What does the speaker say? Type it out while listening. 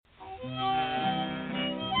Welcome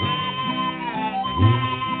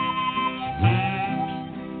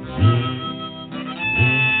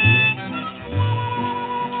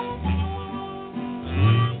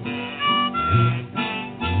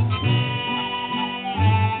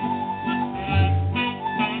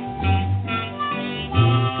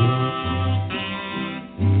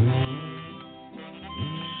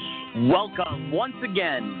once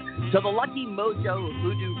again to the Lucky Mojo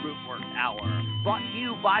Hoodoo Rootwork Hour, brought to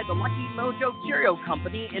you by the Lucky Mojo Curio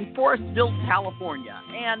Company in Forestville, California,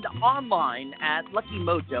 and online at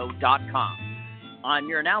luckymojo.com. I'm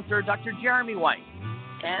your announcer, Dr. Jeremy White,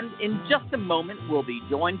 and in just a moment we'll be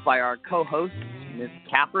joined by our co-host, Ms.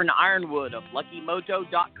 Catherine Ironwood of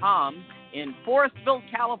luckymojo.com in Forestville,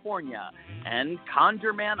 California, and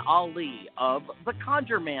Conjurman Ali of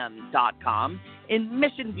theconjurman.com in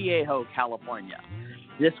Mission Viejo, California.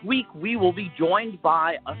 This week we will be joined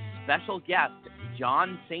by a special guest,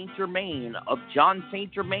 John St. Germain of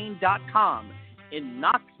johnstgermain.com in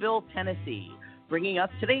Knoxville, Tennessee, bringing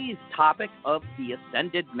us today's topic of the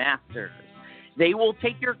Ascended Masters. They will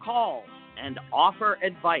take your calls and offer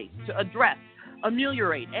advice to address,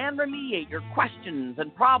 ameliorate, and remediate your questions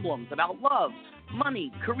and problems about love,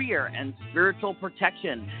 money, career, and spiritual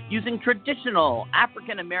protection using traditional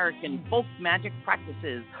African-American folk magic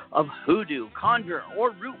practices of hoodoo, conjure,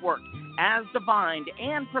 or rootwork as defined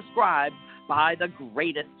and prescribed by the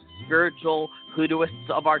greatest spiritual hoodooists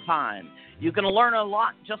of our time. You can learn a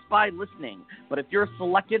lot just by listening, but if you're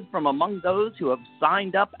selected from among those who have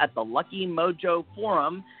signed up at the Lucky Mojo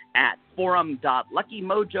Forum at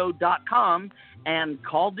forum.luckymojo.com and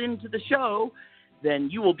called into the show,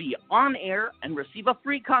 then you will be on air and receive a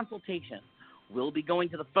free consultation. We'll be going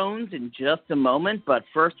to the phones in just a moment, but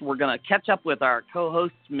first we're going to catch up with our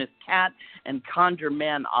co-hosts, Miss Cat and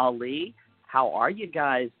Conjurman Ali. How are you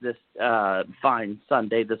guys this fine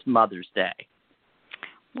Sunday, this Mother's Day?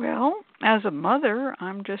 Well, as a mother,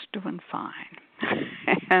 I'm just doing fine.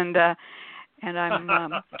 and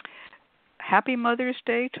I'm happy Mother's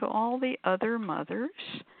Day to all the other mothers.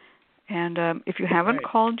 And if you haven't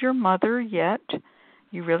called your mother yet,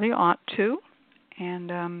 you really ought to.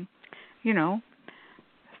 And,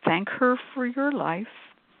 thank her for your life.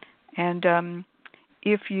 And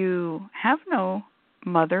if you have no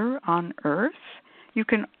mother on earth, you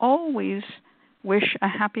can always wish a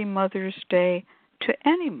happy Mother's Day to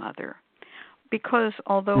any mother. Because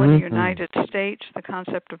although in the United States the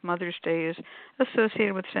concept of Mother's Day is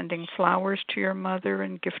associated with sending flowers to your mother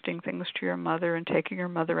and gifting things to your mother and taking your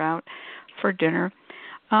mother out for dinner,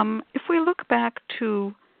 if we look back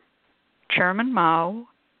to Chairman Mao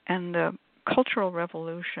and the Cultural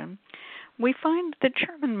Revolution, we find that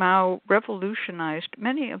Chairman Mao revolutionized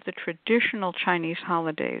many of the traditional Chinese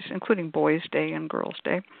holidays, including Boys' Day and Girls'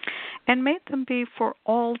 Day, and made them be for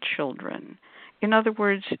all children. In other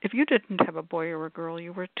words, if you didn't have a boy or a girl,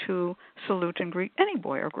 you were to salute and greet any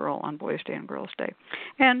boy or girl on Boys' Day and Girls' Day.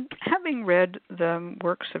 And having read the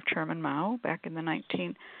works of Chairman Mao back in the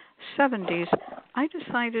 1970s, I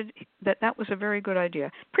decided that that was a very good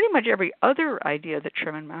idea. Pretty much every other idea that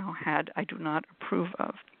Chairman Mao had, I do not approve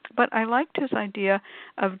of. But I liked his idea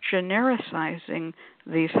of genericizing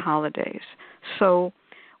these holidays. So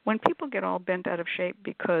when people get all bent out of shape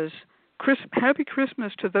because Happy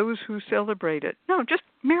Christmas to those who celebrate it. No, just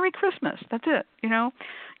Merry Christmas. That's it.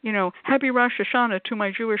 Happy Rosh Hashanah to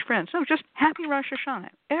my Jewish friends. No, just Happy Rosh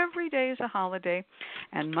Hashanah. Every day is a holiday,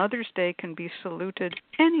 and Mother's Day can be saluted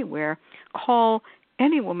anywhere. Call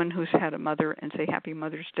any woman who's had a mother and say Happy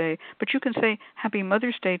Mother's Day. But you can say Happy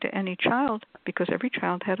Mother's Day to any child because every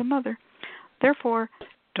child had a mother. Therefore,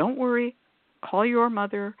 don't worry. Call your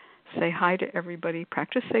mother. Say hi to everybody.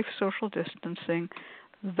 Practice safe social distancing.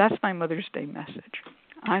 That's my Mother's Day message.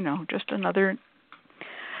 I know, just another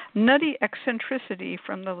nutty eccentricity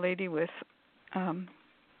from the lady with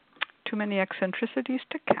too many eccentricities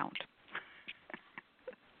to count.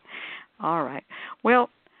 All right.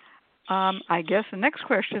 Well, I guess the next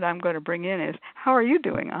question I'm going to bring in is, how are you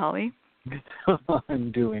doing, Ollie?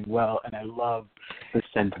 I'm doing well, and I love the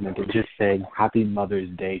sentiment of just saying Happy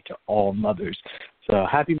Mother's Day to all mothers. So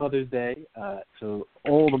happy Mother's Day to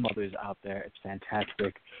all the mothers out there. It's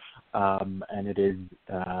fantastic, and it is,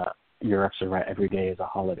 you're absolutely right, every day is a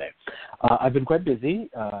holiday. I've been quite busy,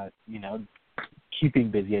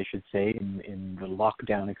 keeping busy, I should say, in the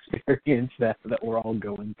lockdown experience that we're all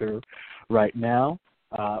going through right now.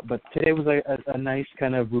 But today was a nice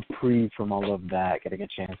kind of reprieve from all of that, getting a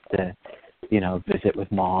chance to, visit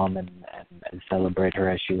with Mom and celebrate her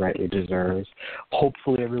as she rightly deserves.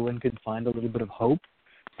 Hopefully everyone can find a little bit of hope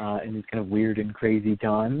in these kind of weird and crazy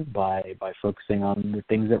times by focusing on the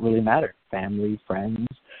things that really matter, family, friends,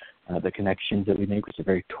 the connections that we make, which is a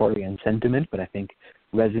very Taurian sentiment, but I think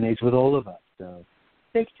resonates with all of us. So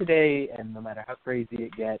take today, and no matter how crazy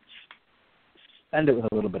it gets, spend it with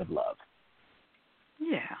a little bit of love.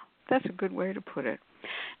 Yeah, that's a good way to put it.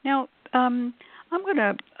 Now, I'm going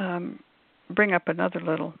to bring up another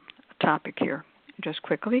little topic here just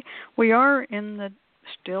quickly. We are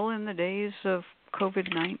still in the days of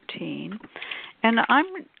COVID-19, and I'm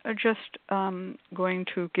just going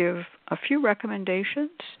to give a few recommendations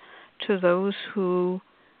to those who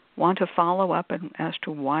want to follow up as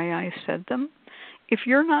to why I said them. If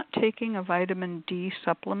you're not taking a vitamin D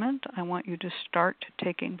supplement, I want you to start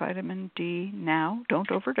taking vitamin D now. Don't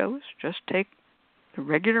overdose. Just take the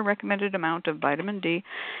regular recommended amount of vitamin D.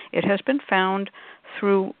 It has been found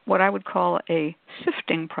through what I would call a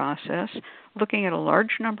sifting process, looking at a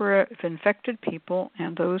large number of infected people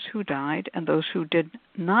and those who died and those who did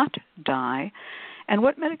not die, and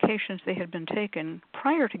what medications they had been taken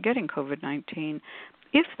prior to getting COVID-19.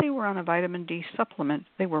 If they were on a vitamin D supplement,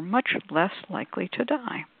 they were much less likely to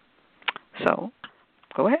die. So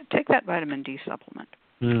go ahead, take that vitamin D supplement.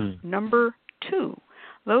 Number 2,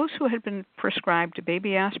 those who had been prescribed baby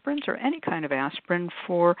aspirins or any kind of aspirin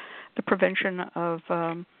for the prevention of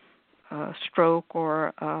stroke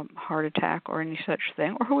or heart attack or any such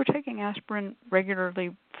thing, or who were taking aspirin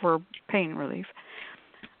regularly for pain relief,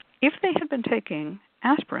 if they had been taking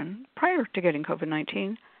aspirin prior to getting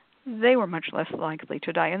COVID-19, they were much less likely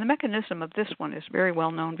to die. And the mechanism of this one is very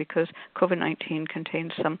well known because COVID-19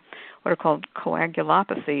 contains some what are called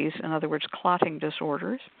coagulopathies, in other words, clotting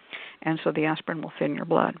disorders, and so the aspirin will thin your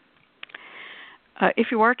blood.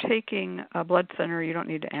 If you are taking a blood thinner, you don't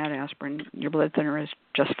need to add aspirin. Your blood thinner is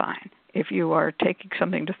just fine. If you are taking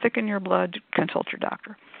something to thicken your blood, consult your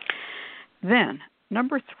doctor. Then,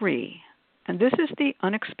 number 3, and this is the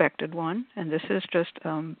unexpected one, and this is just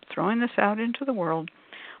throwing this out into the world.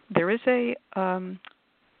 There is a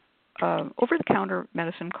over-the-counter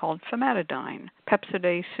medicine called famotidine, Pepcid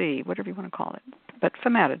AC, whatever you want to call it, but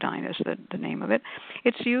famotidine is the name of it.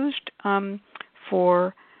 It's used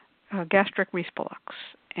for gastric reflux,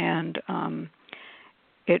 and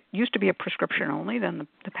it used to be a prescription only, then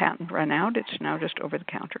the patent ran out. It's now just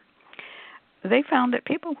over-the-counter. They found that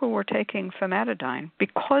people who were taking famotidine,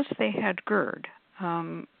 because they had GERD,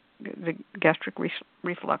 the gastric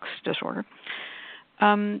reflux disorder,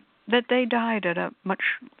 that they died at a much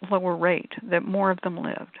lower rate, that more of them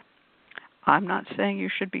lived. I'm not saying you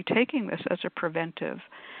should be taking this as a preventive,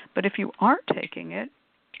 but if you are taking it,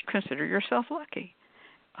 consider yourself lucky.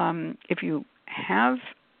 If you have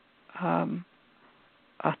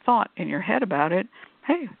a thought in your head about it,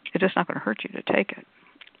 hey, it is not going to hurt you to take it.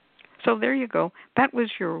 So there you go. That was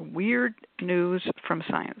your weird news from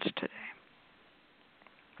science today.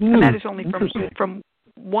 And that is only from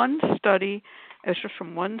one study. It's just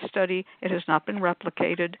from one study. It has not been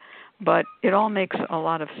replicated, but it all makes a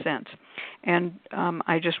lot of sense. And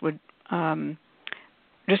I just would,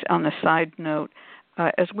 just on the side note,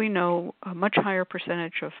 as we know, a much higher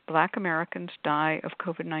percentage of Black Americans die of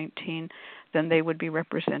COVID-19 than they would be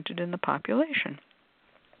represented in the population.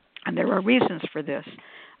 And there are reasons for this.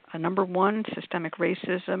 Number 1, systemic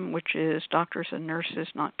racism, which is doctors and nurses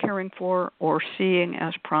not caring for or seeing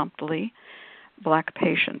as promptly Black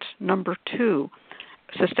patients. Number 2,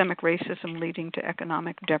 systemic racism leading to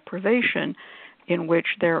economic deprivation, in which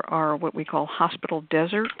there are what we call hospital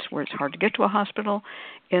deserts, where it's hard to get to a hospital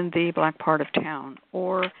in the Black part of town,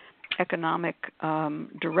 or economic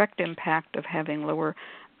direct impact of having lower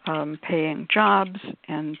paying jobs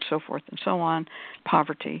and so forth and so on,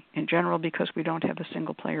 poverty in general because we don't have a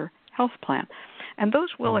single-payer health plan. And those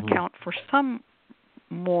will account for some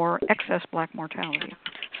more excess Black mortality.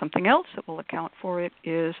 Something else that will account for it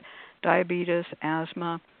is diabetes,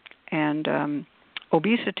 asthma, and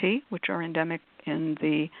obesity, which are endemic in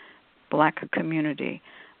the Black community.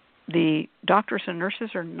 The doctors and nurses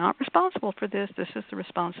are not responsible for this. This is the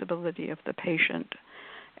responsibility of the patient,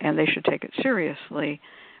 and they should take it seriously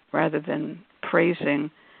rather than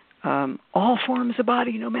praising all forms of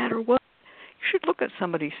body no matter what. You should look at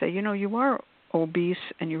somebody, say, you are obese,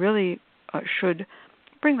 and you really should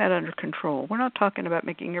bring that under control. We're not talking about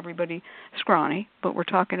making everybody scrawny, but we're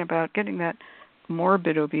talking about getting that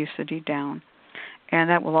morbid obesity down, and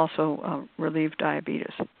that will also relieve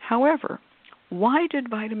diabetes. However, why did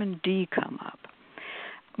vitamin D come up?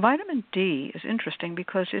 Vitamin D is interesting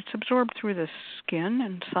because it's absorbed through the skin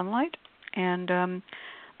and sunlight, and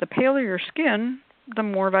the paler your skin, the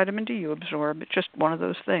more vitamin D you absorb. It's just one of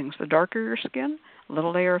those things. The darker your skin, a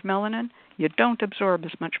little layer of melanin, you don't absorb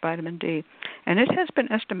as much vitamin D. And it has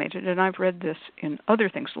been estimated, and I've read this in other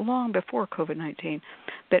things long before COVID-19,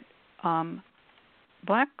 that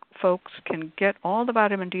black folks can get all the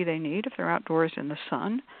vitamin D they need if they're outdoors in the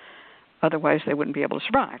sun. Otherwise, they wouldn't be able to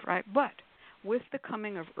survive, right? But with the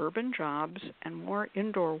coming of urban jobs and more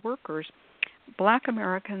indoor workers, black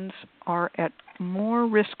Americans are at more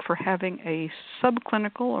risk for having a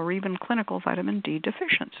subclinical or even clinical vitamin D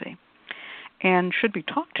deficiency and should be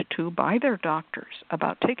talked to by their doctors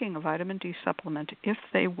about taking a vitamin D supplement if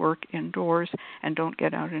they work indoors and don't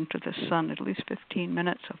get out into the sun at least 15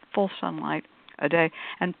 minutes of full sunlight a day,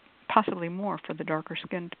 and possibly more for the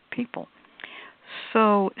darker-skinned people.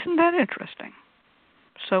 So isn't that interesting?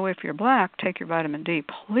 So if you're black, take your vitamin D.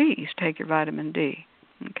 Please take your vitamin D.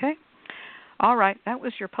 Okay? All right, that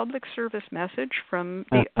was your public service message from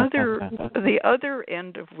the other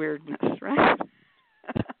end of weirdness, right?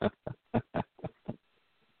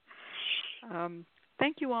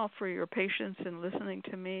 Thank you all for your patience in listening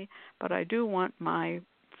to me, but I do want my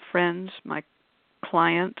friends, my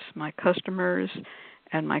clients, my customers,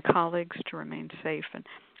 and my colleagues to remain safe, and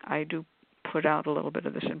I do put out a little bit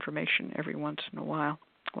of this information every once in a while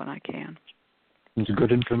when I can. It's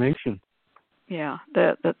good information. Yeah.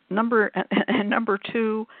 The number and number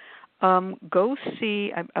two, go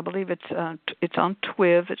see. I believe it's on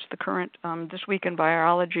TWIV. It's the current This Week in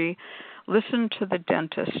Virology. Listen to the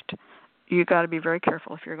dentist. You got to be very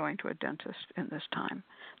careful if you're going to a dentist in this time.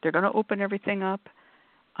 They're going to open everything up.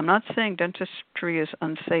 I'm not saying dentistry is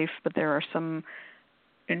unsafe, but there are some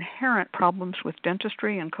inherent problems with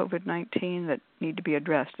dentistry and COVID-19 that need to be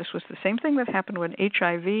addressed. This was the same thing that happened when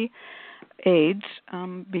HIV/AIDS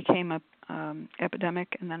became a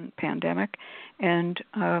epidemic and then pandemic, and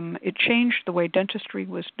it changed the way dentistry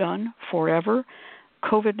was done forever.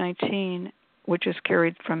 COVID-19, which is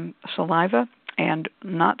carried from saliva and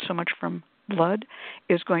not so much from blood,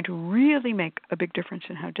 is going to really make a big difference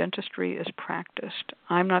in how dentistry is practiced.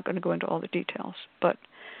 I'm not going to go into all the details, but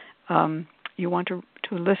you want to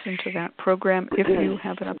listen to that program if you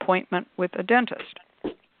have an appointment with a dentist.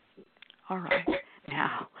 All right.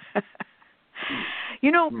 Now,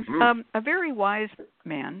 a very wise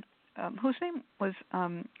man whose name was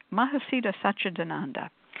Mahasiddha Satchidananda,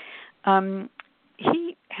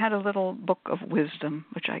 he had a little book of wisdom,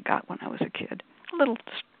 which I got when I was a kid, little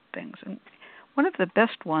things. And one of the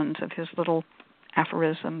best ones of his little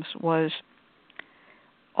aphorisms was,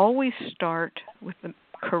 always start with the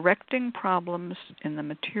correcting problems in the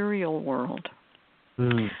material world.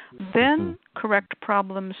 Then correct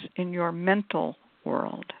problems in your mental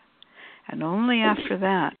world. And only after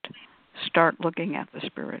that, start looking at the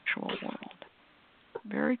spiritual world.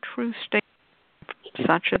 Very true statement of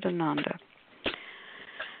Satchidananda,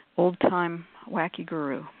 old-time wacky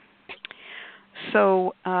guru.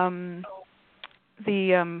 So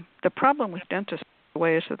the problem with dentists, by the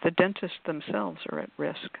way, is that the dentists themselves are at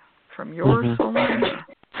risk from your salmonella.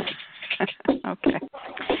 Okay.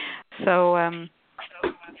 So,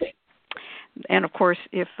 and of course,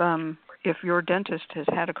 if your dentist has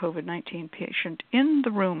had a COVID-19 patient in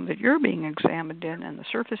the room that you're being examined in and the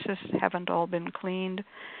surfaces haven't all been cleaned,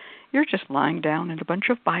 you're just lying down in a bunch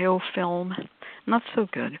of biofilm. Not so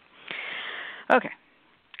good. Okay.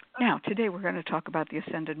 Now, today we're going to talk about the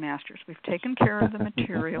Ascended Masters. We've taken care of the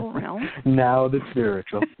material realm. Now the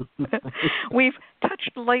spiritual. We've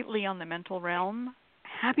touched lightly on the mental realm.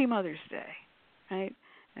 Happy Mother's Day, right?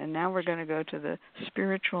 And now we're going to go to the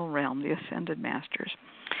spiritual realm, the Ascended Masters.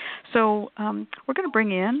 So we're going to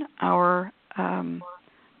bring in our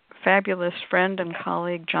fabulous friend and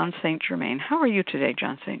colleague, John St. Germain. How are you today,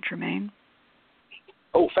 John St. Germain?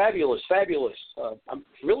 Oh, fabulous. I'm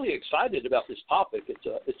really excited about this topic.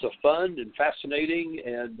 It's a fun and fascinating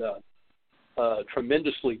and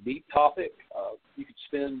tremendously deep topic. You could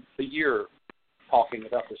spend a year talking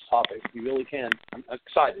about this topic. You really can. I'm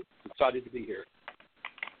excited to be here.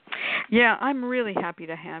 Yeah, I'm really happy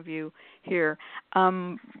to have you here.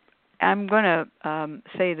 I'm going to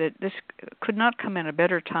say that this could not come in a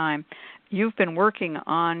better time. You've been working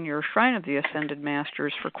on your Shrine of the Ascended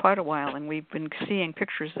Masters for quite a while, and we've been seeing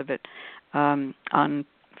pictures of it on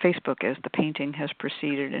Facebook as the painting has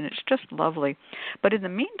proceeded, and it's just lovely. But in the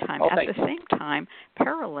meantime, at the same time,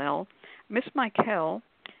 parallel, Miss Michael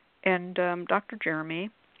and Dr. Jeremy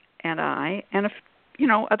and I, and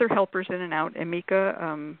other helpers in and out,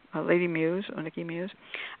 Emika, Lady Muse, Oniki Muse,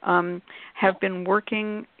 have been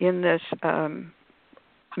working in this,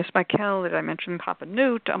 Miss Michael that I mentioned, Papa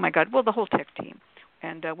Newt, oh my God, well, the whole tech team.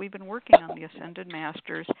 And we've been working on the Ascended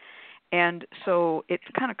Masters. And so it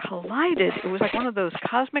kind of collided. It was like one of those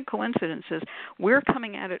cosmic coincidences. We're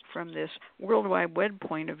coming at it from this World Wide Web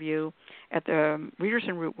point of view at the Readers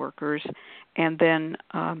and Root Workers, and then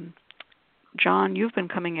John, you've been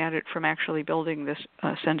coming at it from actually building this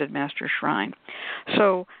Ascended Master Shrine.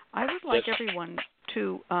 So I would like everyone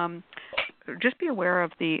to just be aware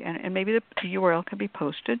of and maybe the URL can be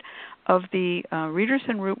posted, of the Readers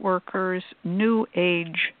and Rootworkers New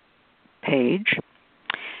Age page.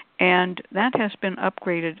 And that has been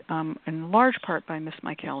upgraded in large part by Miss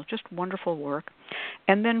Michael. Just wonderful work.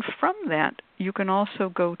 And then from that, you can also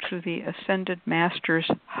go to the Ascended Masters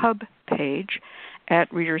Hub page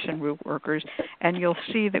at Readers and Rootworkers, and you'll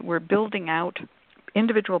see that we're building out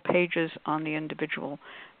individual pages on the individual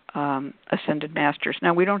Ascended Masters.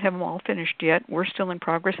 Now, we don't have them all finished yet. We're still in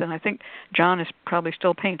progress, and I think John is probably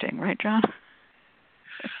still painting, right, John?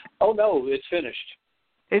 Oh, no, it's finished.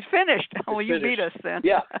 It's finished. Oh, well, you beat us then.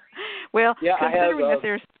 Yeah. Well, yeah, considering that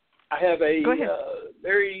there's... I have a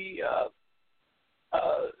very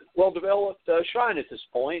well-developed shrine at this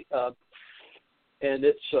point, and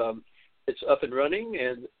it's up and running,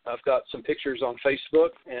 and I've got some pictures on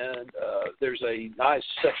Facebook, and there's a nice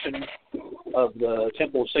section of the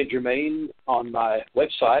Temple of St. Germain on my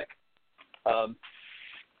website.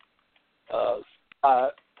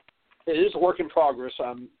 It is a work in progress.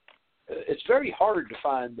 It's very hard to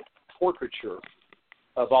find portraiture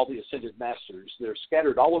of all the Ascended Masters. They're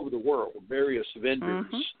scattered all over the world, various vendors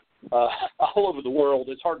all over the world.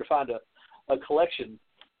 It's hard to find a collection,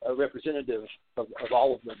 a representative of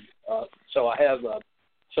all of them. So I have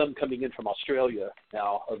some coming in from Australia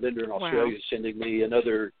now. A vendor in Australia is sending me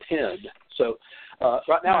another 10. So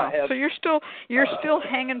right now I have... So you're still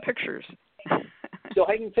hanging pictures. Still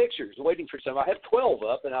hanging pictures, waiting for some. I have 12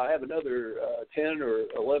 up, and I have another 10 or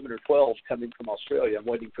 11 or 12 coming from Australia. I'm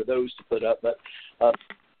waiting for those to put up. But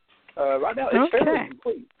right now, it's fairly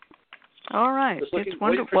complete. All right. It's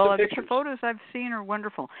wonderful. Well, the photos I've seen are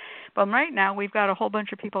wonderful. But right now, we've got a whole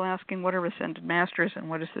bunch of people asking, what are Ascended Masters, and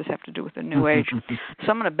what does this have to do with the New Age? So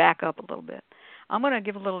I'm going to back up a little bit. I'm going to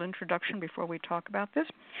give a little introduction before we talk about this.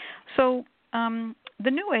 So the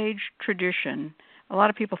New Age tradition... A lot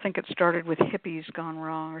of people think it started with hippies gone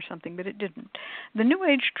wrong or something, but it didn't. The New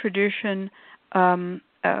Age tradition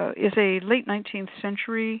is a late 19th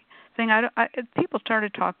century thing. People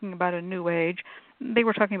started talking about a New Age. They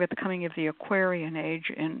were talking about the coming of the Aquarian Age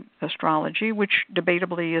in astrology, which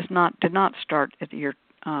debatably did not start at the year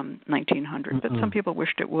 1900, but some people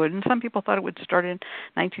wished it would, and some people thought it would start in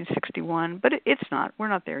 1961, but it's not. We're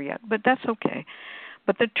not there yet, but that's okay.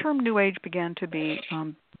 But the term New Age began to be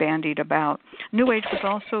bandied about. New Age was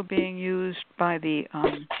also being used by the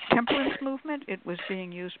temperance movement. It was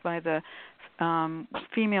being used by the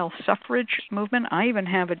female suffrage movement. I even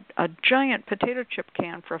have a giant potato chip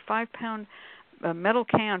can for a 5-pound metal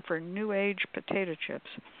can for New Age potato chips.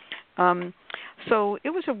 So it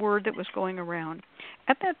was a word that was going around.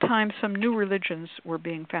 At that time, some new religions were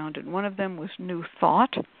being founded. One of them was New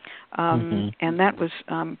Thought, and that was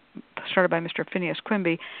started by Mr. Phineas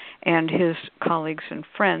Quimby and his colleagues and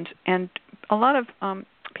friends. And a lot of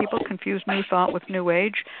people confuse New Thought with New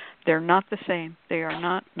Age. They're not the same. They are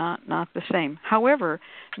not the same. However,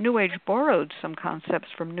 New Age borrowed some concepts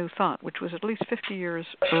from New Thought, which was at least 50 years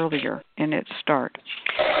earlier in its start.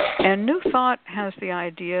 And New Thought has the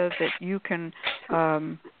idea that you can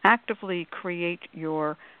actively create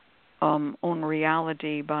your own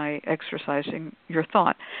reality by exercising your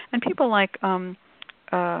thought. And people like Claude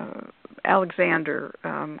Alexander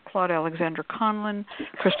Conlon,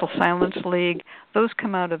 Crystal Silence League, those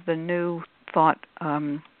come out of the New Thought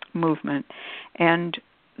movement, and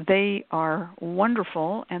they are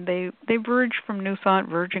wonderful, and they verge from New Thought,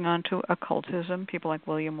 verging onto occultism, people like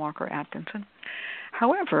William Walker Atkinson.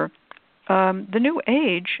 However, the New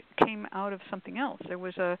Age came out of something else. There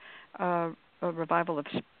was a revival of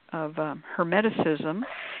Hermeticism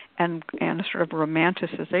and a sort of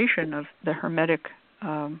romanticization of the Hermetic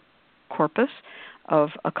corpus of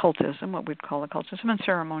occultism, what we'd call occultism, and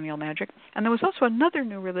ceremonial magic. And there was also another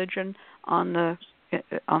new religion on the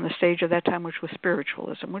stage at that time, which was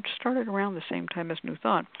spiritualism, which started around the same time as New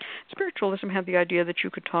Thought. Spiritualism had the idea that you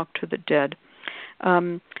could talk to the dead.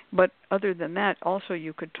 But other than that, also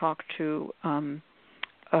you could talk to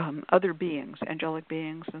other beings, angelic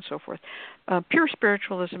beings, and so forth. Pure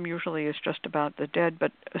spiritualism usually is just about the dead,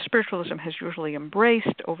 but spiritualism has usually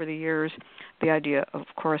embraced over the years the idea of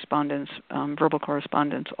correspondence, verbal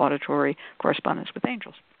correspondence, auditory correspondence with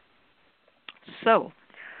angels. So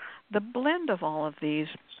the blend of all of these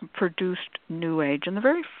produced New Age, and the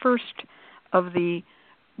very first of the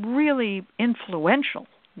really influential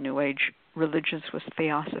New Age religions was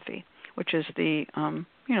Theosophy, which is the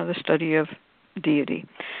study of deity.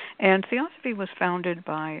 And Theosophy was founded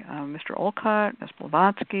by Mr. Olcott, Ms.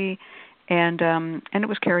 Blavatsky, and it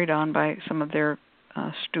was carried on by some of their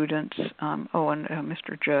students, and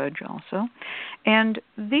Mr. Judge also. And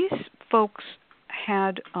these folks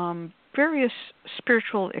had various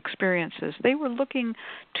spiritual experiences. They were looking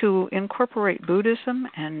to incorporate Buddhism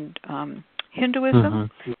and Hinduism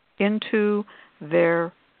into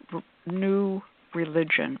their new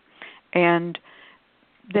religion. And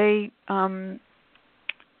they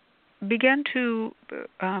began to,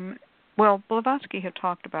 Blavatsky had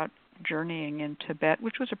talked about journeying in Tibet,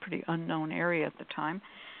 which was a pretty unknown area at the time,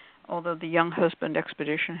 although the Young Husband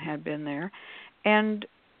expedition had been there. And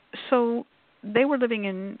so they were living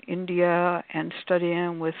in India and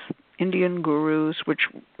studying with Indian gurus, which,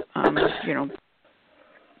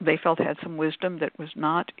 they felt had some wisdom that was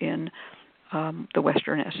not in the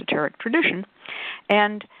Western esoteric tradition.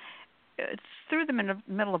 And through the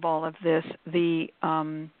middle of all of this, the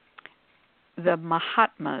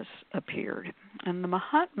Mahatmas appeared, and the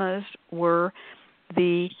Mahatmas were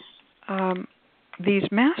these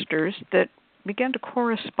masters that began to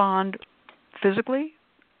correspond physically,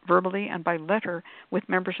 verbally, and by letter with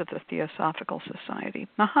members of the Theosophical Society.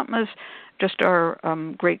 Mahatmas just are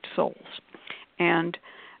great souls, and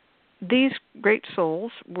these great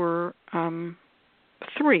souls were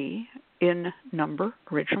 3 in number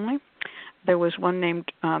originally. There was one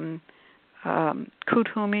named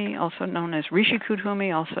Kuthumi, also known as Rishi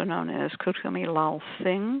Kuthumi, also known as Kuthumi Lal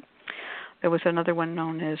Singh. There was another one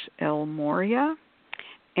known as El Moria,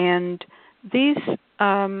 and these,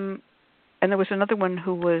 and there was another one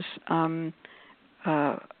who was,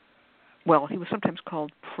 he was sometimes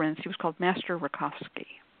called Prince. He was called Master Rakovsky,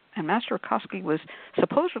 and Master Rakovsky was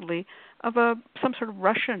supposedly of some sort of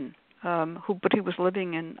Russian, but he was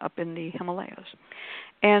living up in the Himalayas,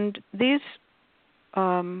 and these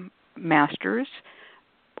masters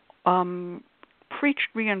preached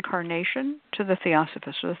reincarnation to the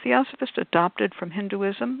Theosophists. So the Theosophists adopted from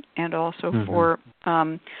Hinduism and also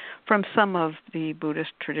from some of the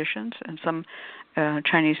Buddhist traditions and some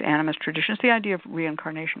Chinese animist traditions, the idea of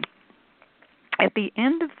reincarnation. At the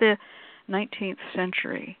end of the 19th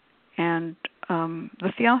century, and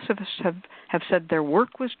the Theosophists have said their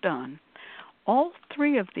work was done, all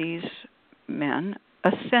 3 of these men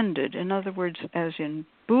ascended. In other words, as in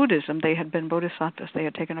Buddhism, they had been bodhisattvas. They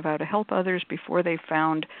had taken a vow to help others before they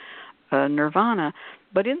found nirvana.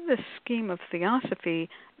 But in the scheme of theosophy,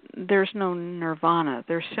 there's no nirvana.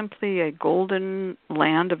 There's simply a golden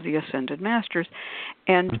land of the ascended masters.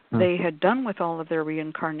 And they had done with all of their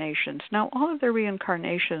reincarnations. Now, all of their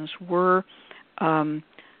reincarnations were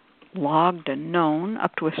logged and known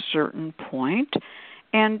up to a certain point.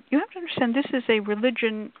 And you have to understand, this is a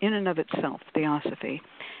religion in and of itself, theosophy.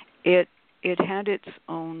 It had its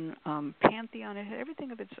own pantheon. It had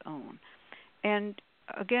everything of its own. And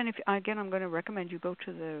again, I'm going to recommend you go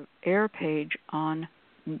to the AIR page on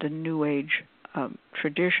the New Age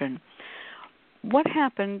tradition. What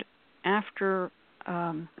happened after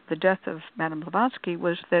the death of Madame Blavatsky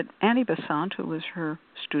was that Annie Besant, who was her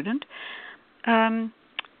student,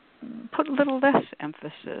 put a little less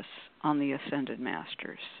emphasis on the ascended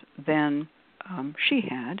masters than she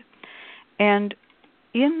had. And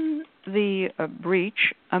in the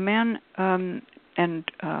breach, a man and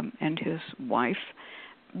his wife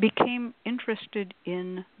became interested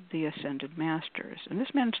in the ascended masters. And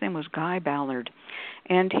this man's name was Guy Ballard.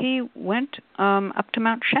 And he went up to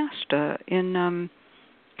Mount Shasta in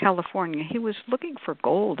California. He was looking for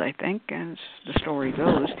gold, I think, as the story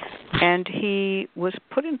goes. And he was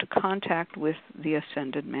put into contact with the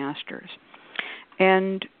ascended masters.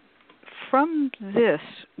 And from this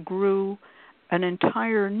grew an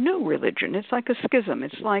entire new religion. It's like a schism.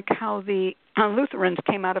 It's like how the Lutherans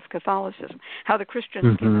came out of Catholicism, how the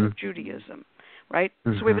Christians came out of Judaism, right?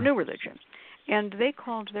 So we have a new religion. And they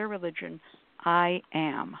called their religion I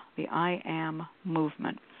Am, the I Am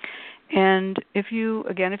movement. And if you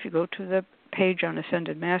go to the page on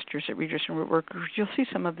Ascended Masters at Regis and Rootworkers, you'll see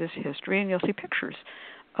some of this history, and you'll see pictures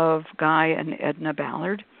of Guy and Edna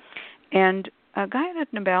Ballard. And Guy and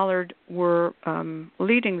Edna Ballard were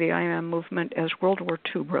leading the I Am movement as World War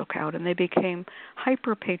II broke out, and they became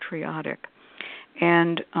hyper-patriotic.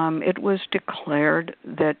 And it was declared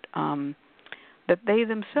that they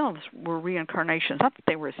themselves were reincarnations. Not that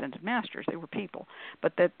they were ascended masters; they were people,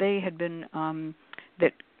 but that they had been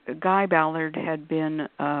that Guy Ballard had been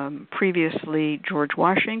previously George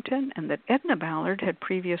Washington, and that Edna Ballard had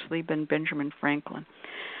previously been Benjamin Franklin.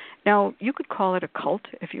 Now, you could call it a cult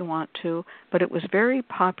if you want to, but it was very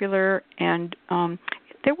popular, and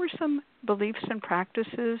there were some beliefs and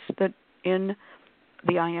practices that in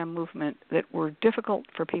the I Am movement that were difficult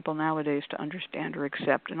for people nowadays to understand or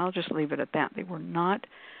accept, and I'll just leave it at that. They were not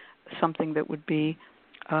something that would be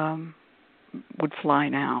would fly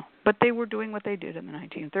now. But they were doing what they did in the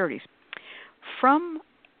 1930s. From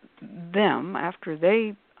them, after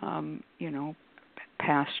they,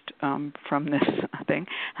 passed from this thing,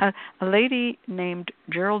 a lady named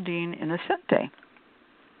Geraldine Innocente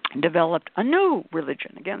developed a new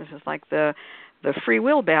religion. Again, this is like the free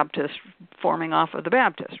will Baptist forming off of the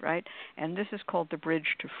Baptist, right? And this is called the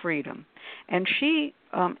Bridge to Freedom. And she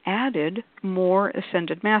added more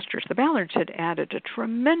ascended masters. The Ballards had added a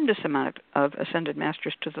tremendous amount of ascended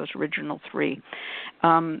masters to those original three.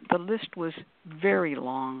 The list was very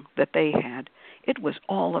long that they had. It was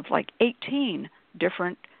all of like 18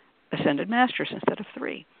 different ascended masters instead of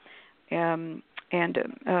 3. And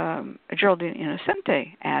Geraldine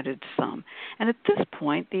Innocente added some. And at this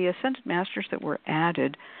point, the ascended masters that were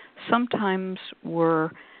added sometimes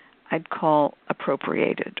were, I'd call,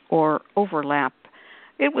 appropriated or overlap.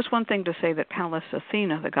 It was one thing to say that Pallas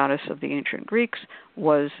Athena, the goddess of the ancient Greeks,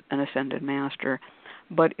 was an ascended master,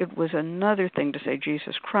 but it was another thing to say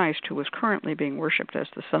Jesus Christ, who was currently being worshipped as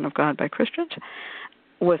the Son of God by Christians,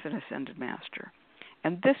 was an ascended master.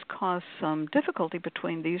 And this caused some difficulty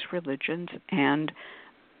between these religions and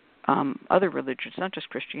other religions, not just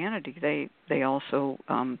Christianity. They also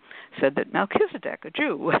said that Melchizedek, a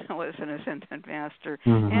Jew, was an ascended master,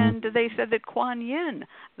 and they said that Kuan Yin,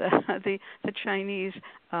 the Chinese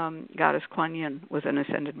goddess Kuan Yin, was an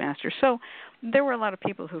ascended master. So there were a lot of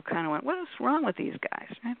people who kind of went, "What is wrong with these guys?"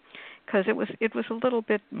 Right? Because it was a little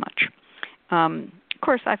bit much. Of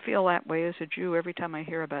course, I feel that way as a Jew every time I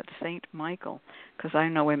hear about Saint Michael, because I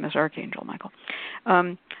know him as Archangel Michael.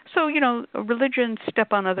 So, religions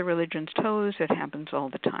step on other religions' toes. It happens all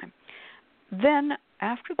the time. Then,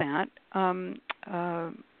 after that,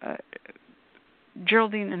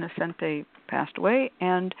 Geraldine Innocente passed away,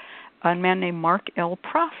 and a man named Mark L.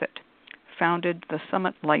 Prophet founded the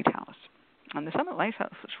Summit Lighthouse. And the Summit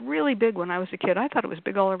Lighthouse was really big when I was a kid. I thought it was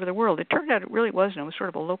big all over the world. It turned out it really wasn't. It was sort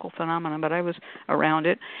of a local phenomenon, but I was around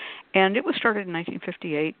it. And it was started in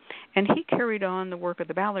 1958, and he carried on the work of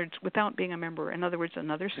the Ballards without being a member. In other words,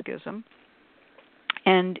 another schism.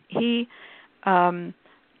 And he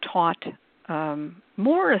taught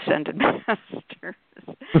more ascended masters.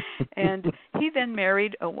 And he then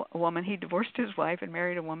married a woman. He divorced his wife and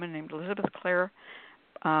married a woman named Elizabeth Clare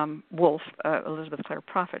Wolf, Elizabeth Clare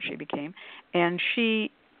Prophet she became, and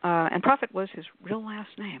and Prophet was his real last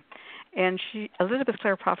name. And Elizabeth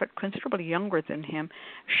Clare Prophet, considerably younger than him,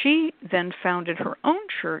 she then founded her own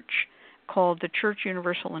church called the Church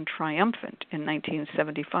Universal and Triumphant in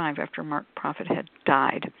 1975 after Mark Prophet had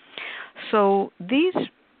died. So these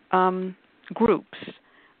groups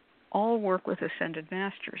all work with ascended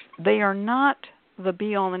masters. They are not the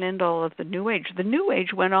be-all and end-all of the New Age. The New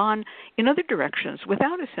Age went on in other directions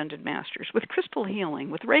without ascended masters, with crystal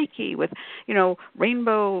healing, with Reiki, with,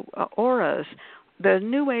 rainbow auras. The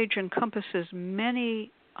New Age encompasses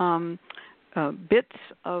many bits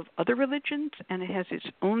of other religions, and it has its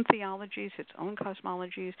own theologies, its own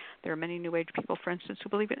cosmologies. There are many New Age people, for instance, who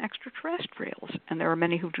believe in extraterrestrials, and there are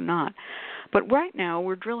many who do not. But right now,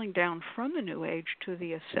 we're drilling down from the New Age to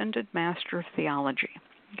the ascended master theology.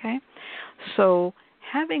 Okay, so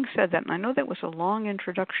having said that, and I know that was a long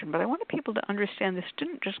introduction, but I wanted people to understand this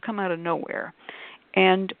didn't just come out of nowhere.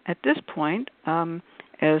 And at this point,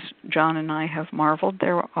 as John and I have marveled,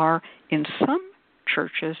 there are in some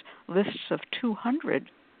churches lists of 200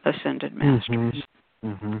 ascended masters.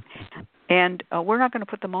 And we're not going to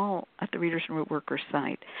put them all at the Readers and Rootworkers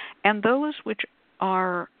site. And those which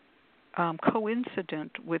are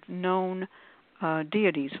coincident with known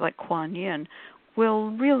deities like Kuan Yin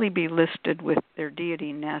will really be listed with their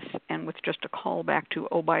deity-ness and with just a call back to,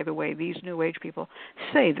 oh, by the way, these New Age people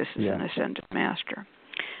say this is an ascended master.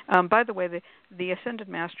 By the way, the ascended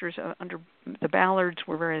masters under the Ballards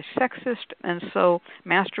were very sexist, and so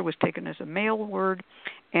master was taken as a male word,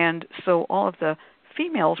 and so all of the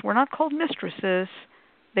females were not called mistresses,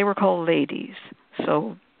 they were called ladies.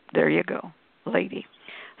 So there you go, lady.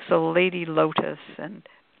 So Lady Lotus and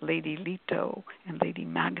Lady Leto and Lady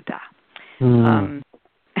Magda. And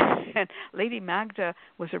Lady Magda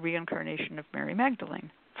was a reincarnation of Mary Magdalene,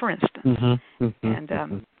 for instance.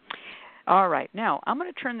 And all right, now I'm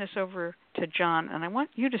going to turn this over to John, and I want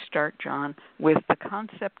you to start, John, with the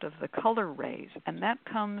concept of the color rays, and that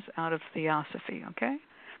comes out of theosophy, okay?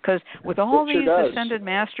 Because with all these ascended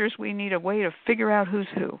masters, we need a way to figure out who's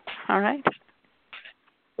who, all right?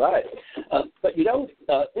 Right. But,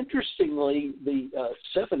 interestingly, the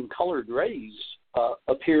 7 colored rays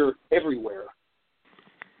appear everywhere.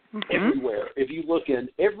 Everywhere. If you look in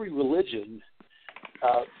every religion,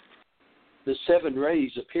 the 7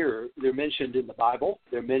 rays appear. They're mentioned in the Bible.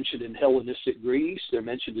 They're mentioned in Hellenistic Greece. They're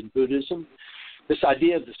mentioned in Buddhism. This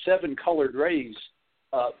idea of the 7 colored rays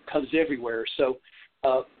comes everywhere. So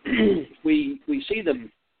we see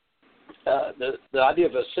them. The idea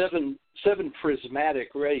of a seven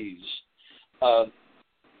prismatic rays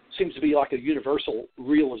seems to be like a universal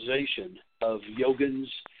realization of yogins,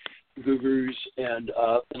 gurus, and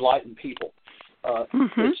enlightened people.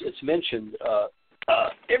 It's mentioned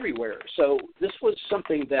everywhere. So this was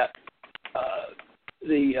something that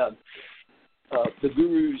the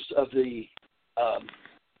gurus of the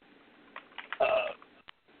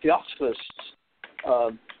Theosophists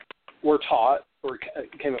were taught or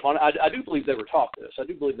came upon. I do believe they were taught this. I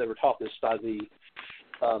do believe they were taught this by the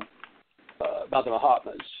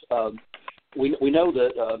Mahatmas. We know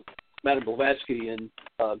that Madame Blavatsky and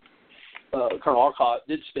Colonel Arcot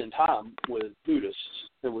did spend time with Buddhists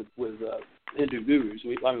and with Hindu gurus.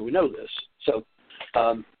 We know this. So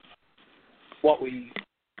what we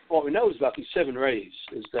know is about these 7 rays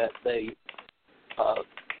is that they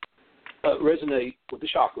resonate with the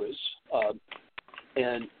chakras,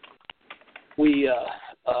 and we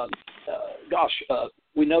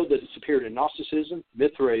know that it's appeared in Gnosticism,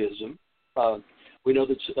 Mithraism. We know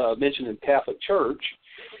that it's mentioned in the Catholic Church.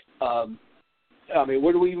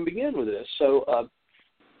 Where do we even begin with this? So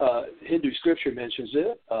Hindu scripture mentions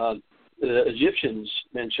it. The Egyptians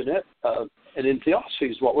mention it. And in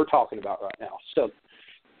theosophy is what we're talking about right now. So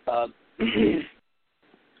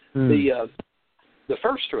the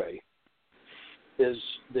first ray is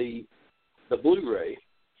the blue ray,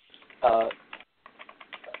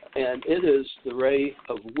 and it is the ray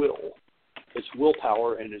of will. It's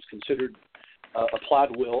willpower, and is considered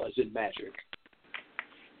applied will, as in magic.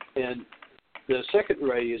 And the second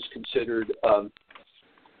ray is considered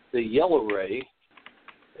the yellow ray.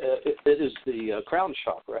 It is the crown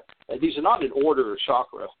chakra. These are not in order of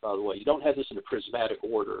chakra, by the way. You don't have this in a prismatic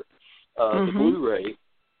order. The blue ray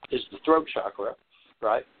is the throat chakra,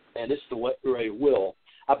 right? And it's the ray of will.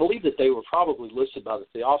 I believe that they were probably listed by the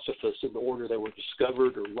Theosophists in the order they were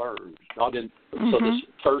discovered or learned. Not in so this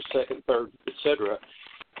first, second, third, etc.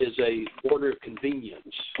 is a order of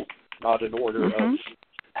convenience, not an order of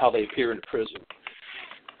how they appear in a prism.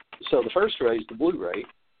 So the first ray is the blue ray.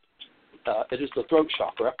 It is the throat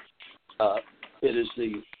chakra. It is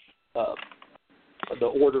the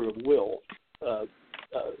order of will,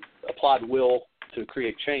 applied will to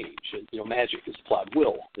create change. And, magic is applied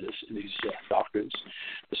will in these doctrines.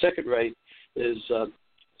 The second ray is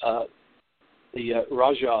the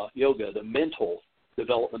Raja Yoga, the mental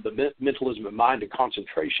development, the mentalism of mind and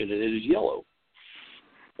concentration, and it is yellow.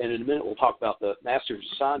 And in a minute we'll talk about the masters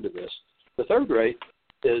assigned to this. The third ray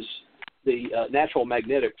is the natural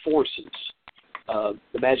magnetic forces,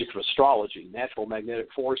 the magic of astrology, natural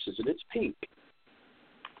magnetic forces, and it's pink.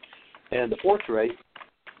 And the fourth ray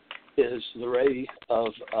is the ray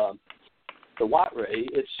of the white ray.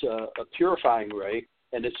 It's a purifying ray,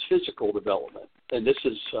 and it's physical development. And this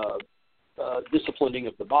is disciplining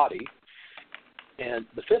of the body. And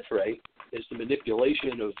the fifth ray is the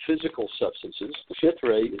manipulation of physical substances. The fifth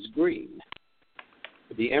ray is green,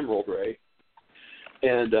 the emerald ray.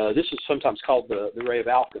 And this is sometimes called the ray of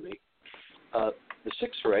alchemy. The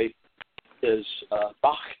sixth ray is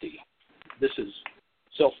bhakti. This is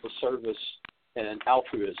selfless service and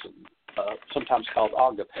altruism, sometimes called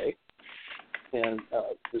agape. And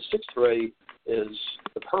the sixth ray is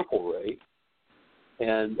the purple ray.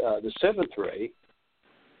 And the seventh ray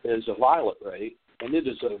is a violet ray, and it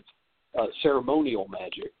is a ceremonial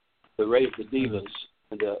magic, the ray of the devas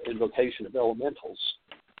and the invocation of elementals,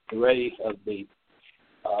 the ray of the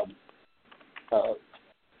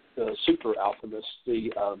super alchemist,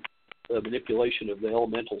 the manipulation of the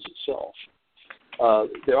elementals itself.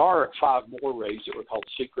 There are 5 more rays that were called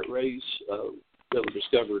secret rays that were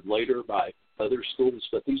discovered later by other schools,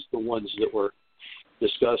 but these are the ones that were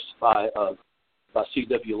discussed by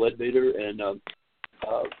C.W. Leadbeater and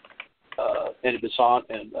Annie Besant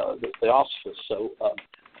and the Theosophists. So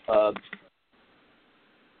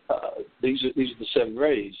these are the 7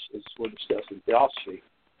 rays as we're discussing Theosophy.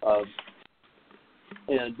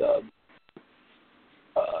 And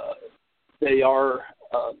they are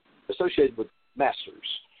associated with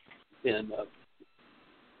masters. And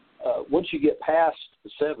once you get past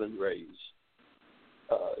the 7 rays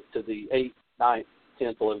to the 8th, 9th,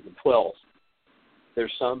 10th, 11th, and 12th,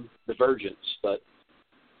 there's some divergence, but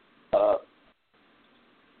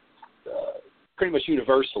pretty much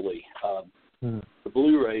universally, the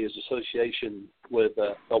blue ray is association with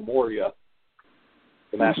El Moria,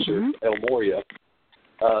 the master El Moria.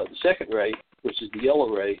 The second ray, which is the yellow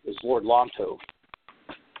ray, is Lord Lanto.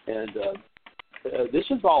 And this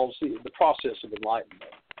involves the process of enlightenment.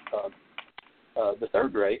 The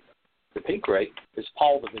third ray, the pink ray, is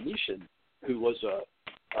Paul the Venetian, who was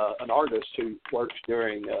an artist who worked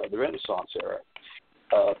during the Renaissance era.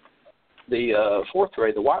 The fourth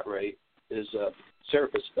ray, the white ray, is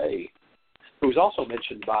Serapis Bey, who was also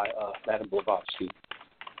mentioned by Madame Blavatsky.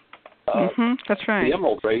 That's right. The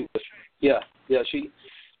emerald ray,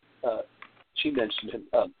 she mentioned him.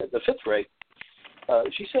 The fifth ray,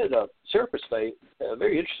 she said Serapis Bey, a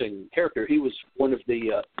very interesting character. He was one of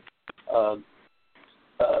the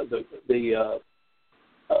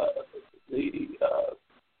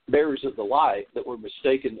bearers of the light that were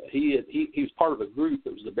mistaken. He was part of a group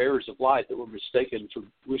that was the bearers of light that were mistaken for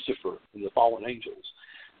Lucifer and the fallen angels.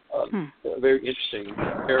 A very interesting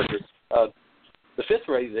character. The fifth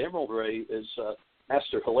ray, the emerald ray, is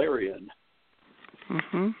Master Hilarion,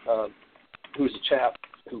 who's a chap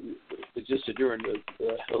who existed during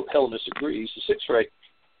the Hellenistic Greece. The sixth ray,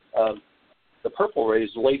 the purple ray,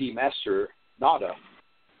 is Lady Master Nada.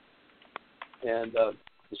 And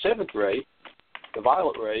the seventh ray, the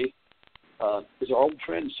violet ray, is our old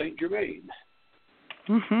friend Saint Germain.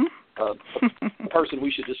 A person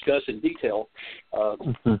we should discuss in detail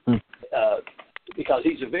because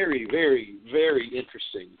he's a very, very, very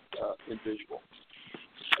interesting individual.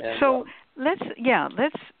 And, so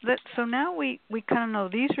now we kind of know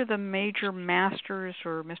these are the major masters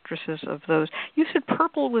or mistresses of those. You said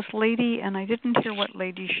purple was Lady, and I didn't hear what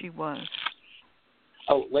lady she was.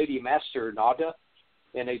 Oh, Lady Master Nada,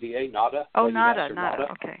 Nada, Nada. Oh, Lady Nada. Nada.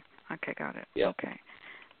 Okay, got it. Yeah.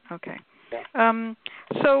 Okay. Yeah.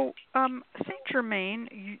 So Saint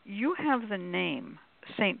Germain, you have the name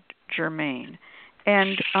Saint Germain,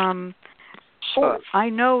 and I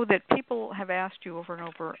know that people have asked you over and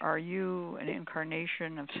over, are you an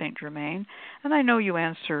incarnation of Saint Germain? And I know you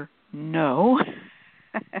answer no.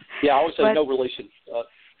 Yeah, I always say no relation.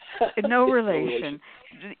 No relation.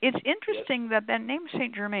 It's interesting that name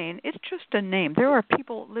Saint Germain, it's just a name. There are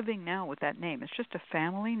people living now with that name. It's just a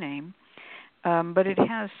family name, but it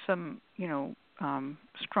has some,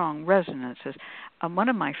 strong resonances. One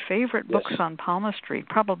of my favorite books on palmistry,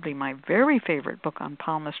 probably my very favorite book on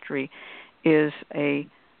palmistry, is a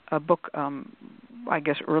book, I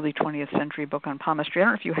guess early 20th century book on palmistry. I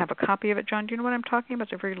don't know if you have a copy of it, John. Do you know what I'm talking about?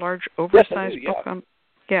 It's a very large, oversized book on.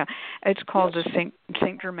 Yeah, it's called the Saint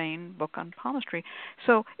Germain book on palmistry.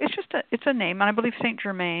 So it's a name, and I believe Saint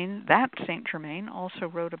Germain also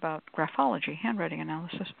wrote about graphology, handwriting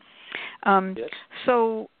analysis.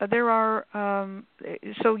 So there are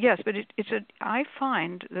but I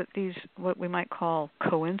find that these what we might call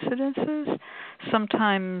coincidences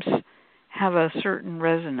sometimes have a certain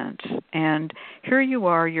resonance. And here you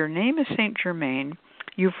are, your name is Saint Germain.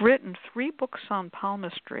 You've written 3 books on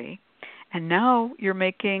palmistry. And now you're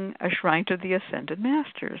making a shrine to the Ascended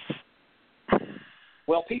Masters.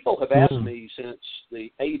 Well, people have asked me since the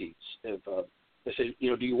 80s, they say,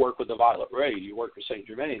 do you work with the Violet Ray? Do you work with Saint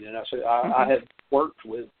Germain? And I said, I have worked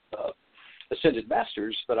with Ascended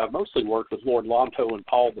Masters, but I've mostly worked with Lord Lonto and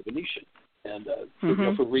Paul the Venetian, and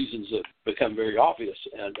for reasons that become very obvious.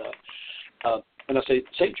 And I say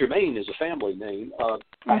Saint Germain is a family name.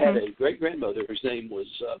 I had a great-grandmother whose name was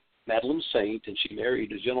Madeleine Saint, and she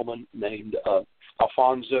married a gentleman named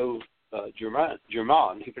Alfonso Germain.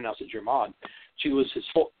 He pronounced it Germain. She was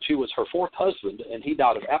her 4th husband, and he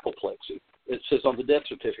died of apoplexy. It says on the death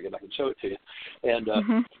certificate. I can show it to you. And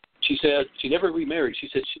she said she never remarried. She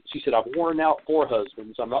said I've worn out 4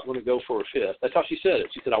 husbands. I'm not going to go for a 5th. That's how she said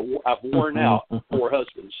it. She said I've worn out 4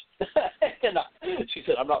 husbands, and she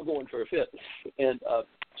said I'm not going for a 5th. And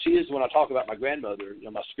she is, when I talk about my grandmother,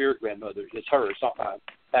 my spirit grandmother, it's her. It's not my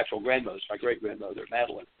actual grandmother. It's my great grandmother,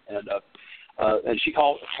 Madeline. And she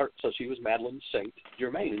called her, so she was Madeleine Saint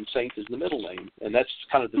Germain, and Saint is the middle name, and that's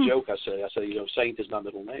kind of the joke I say. I say, Saint is my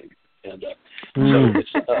middle name, and so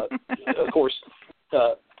it's of course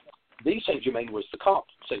the Saint Germain was the Comte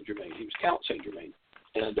Saint Germain. He was Count Saint Germain,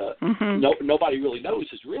 and nobody really knows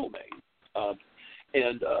his real name.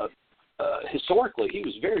 Historically, he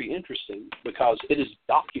was very interesting because it is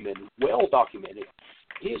documented, well documented.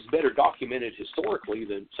 He is better documented historically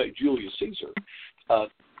than, say, Julius Caesar.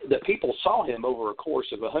 That people saw him over a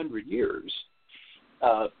course of 100 years,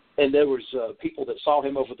 and there was people that saw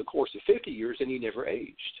him over the course of 50 years, and he never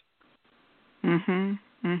aged.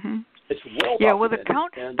 It's well documented. Yeah, well, the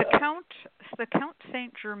Count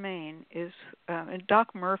Saint Germain is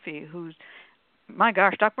Doc Murphy, who's. My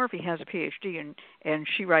gosh, Doc Murphy has a PhD, and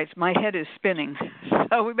she writes, "My head is spinning,"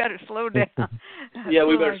 so we better slow down. Yeah,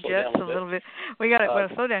 we better slow down a little bit. We got to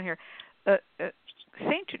slow down here.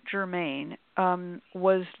 Saint Germain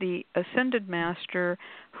was the ascended master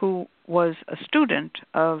who was a student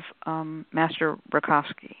of Master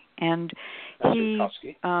Rakowski. And he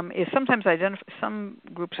is sometimes some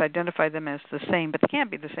groups identify them as the same, but they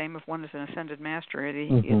can't be the same if one is an ascended master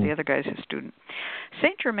and the other guy is his student.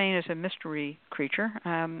 Saint Germain is a mystery creature.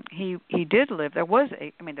 He did live. There was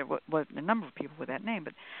a number of people with that name,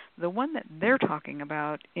 but the one that they're talking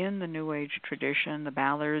about in the New Age tradition, the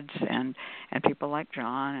Ballards and people like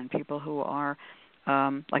John and people who are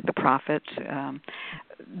like the prophets,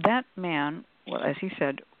 that man, well, as he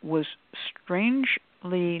said, was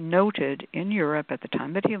strangely noted in Europe at the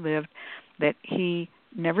time that he lived that he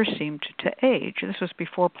never seemed to age. This was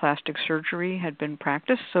before plastic surgery had been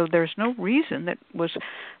practiced, so there's no reason that was,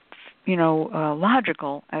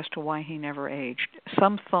 logical as to why he never aged.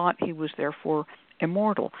 Some thought he was therefore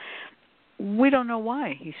immortal. We don't know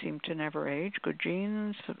why he seemed to never age. Good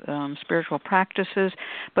genes, spiritual practices,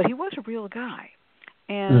 but he was a real guy.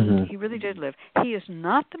 And he really did live. He is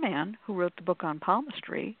not the man who wrote the book on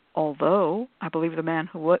palmistry, although I believe the man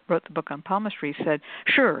who wrote the book on palmistry said,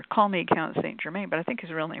 sure, call me Count Saint Germain, but I think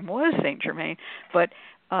his real name was Saint Germain. But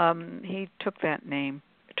he took that name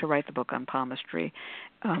to write the book on palmistry,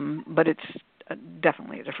 but it's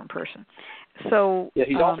definitely a different person. So yeah,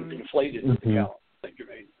 he's often conflated with Count Saint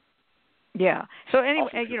Germain. Yeah. So anyway,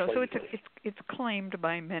 so it's claimed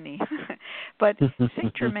by many, but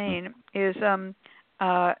Saint Germain is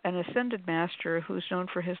an ascended master who's known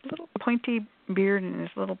for his little pointy beard and his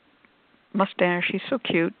little mustache. He's so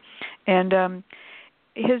cute, and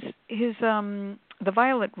his the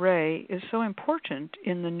violet ray is so important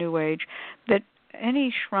in the New Age that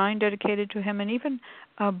any shrine dedicated to him, and even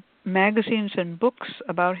magazines and books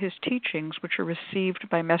about his teachings, which are received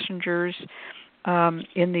by messengers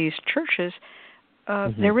in these churches,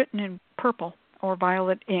 they're written in purple or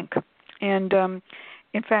violet ink. And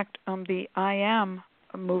in fact, the I Am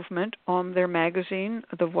movement on their magazine,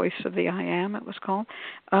 The Voice of the I Am, it was called,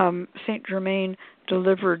 Saint Germain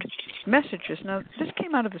delivered messages. Now, this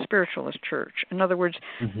came out of the spiritualist church. In other words,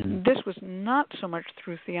 this was not so much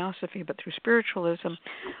through theosophy, but through spiritualism,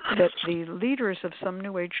 that the leaders of some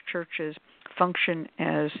New Age churches function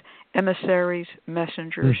as emissaries,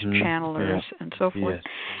 messengers, channelers, and so forth.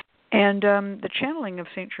 Yes. And the channeling of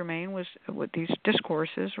Saint Germain was with these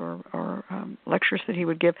discourses or lectures that he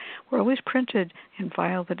would give were always printed in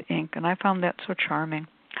violet ink, and I found that so charming.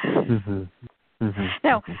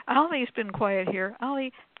 Now, Ali's been quiet here.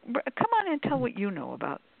 Ali, come on and tell what you know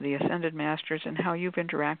about the Ascended Masters and how you've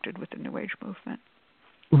interacted with the New Age movement.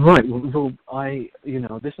 Right. Well,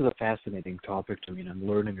 this is a fascinating topic to me, and I'm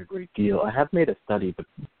learning a great deal. I have made a study, but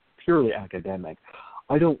purely academic.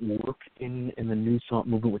 I don't work in the New Thought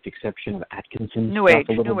movement, with the exception of Atkinson's New stuff Age,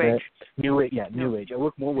 a little New bit. Age. New Age. I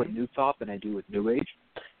work more with New Thought than I do with New Age.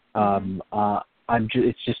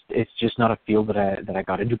 It's just not a field that I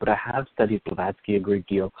got into, but I have studied Blavatsky a great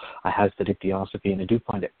deal. I have studied Theosophy, and I do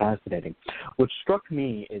find it fascinating. What struck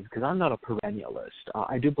me is, because I'm not a perennialist,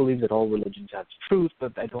 I do believe that all religions have truth,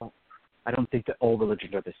 but I don't think that all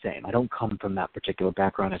religions are the same. I don't come from that particular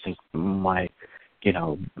background. I think my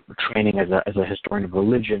training as a historian of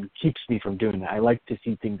religion keeps me from doing that. I like to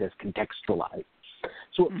see things as contextualized.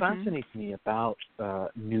 So what fascinates me about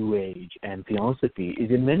New Age and Theosophy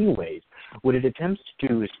is, in many ways, what it attempts to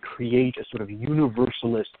do is create a sort of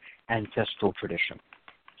universalist ancestral tradition.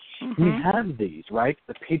 We have these, right?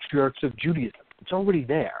 The patriarchs of Judaism. It's already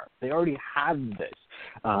there. They already have this.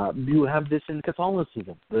 You have this in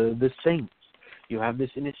Catholicism, the saints. You have this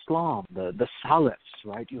in Islam, the Salafs,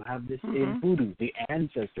 right? You have this in Hoodoo, the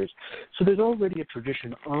ancestors. So there's already a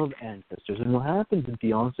tradition of ancestors. And what happens in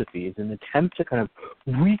Theosophy is an attempt to kind of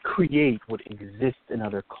recreate what exists in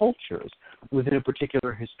other cultures within a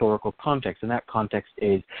particular historical context. And that context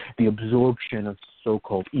is the absorption of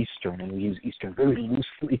so-called Eastern, and we use Eastern very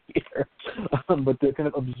loosely here, but the kind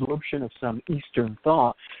of absorption of some Eastern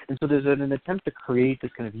thought. And so there's an attempt to create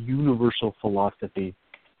this kind of universal philosophy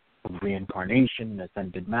of reincarnation and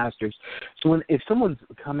ascended masters. So if someone's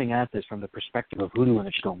coming at this from the perspective of Hoodoo and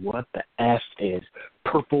they're just going, what the F is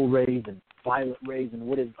purple rays and violet rays and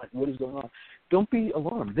what is going on? Don't be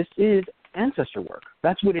alarmed. This is ancestor work.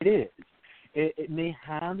 That's what it is. It may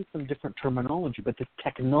have some different terminology, but the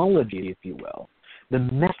technology, if you will, the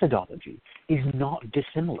methodology is not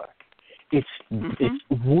dissimilar. It's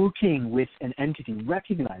working with an entity,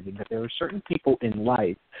 recognizing that there are certain people in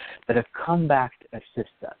life that have come back to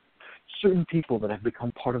assist us, certain people that have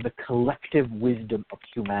become part of the collective wisdom of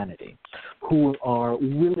humanity, who are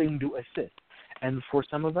willing to assist. And for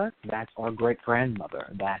some of us, that's our great-grandmother,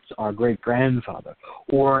 that's our great-grandfather,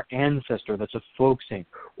 or ancestor that's a folk saint,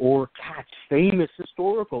 or Cat's famous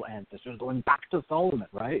historical ancestors going back to Solomon,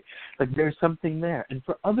 right? Like there's something there. And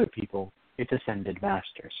for other people, it's ascended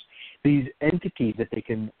masters. These entities that they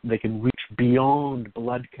can reach beyond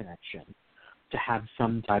blood connection to have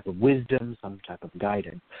some type of wisdom, some type of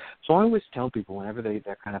guidance. So I always tell people whenever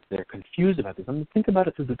they're confused about this, think about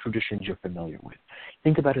it through the traditions you're familiar with.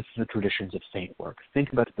 Think about it through the traditions of saint work.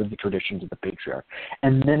 Think about it through the traditions of the patriarch.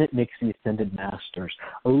 And then it makes the ascended masters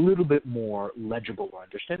a little bit more legible or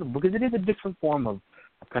understandable, because it is a different form of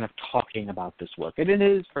kind of talking about this work. And it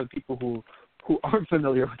is, for people who aren't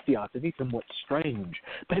familiar with theosophy, somewhat strange,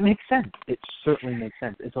 but it makes sense. It certainly makes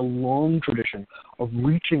sense. It's a long tradition of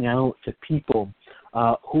reaching out to people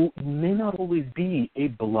who may not always be a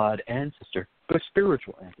blood ancestor, but a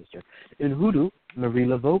spiritual ancestor. In Hoodoo, Marie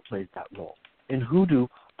Laveau plays that role. In Hoodoo,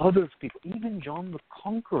 other people, even John the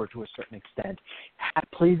Conqueror to a certain extent,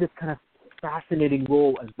 plays this kind of fascinating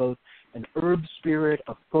role as both an herb spirit,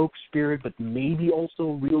 a folk spirit, but maybe also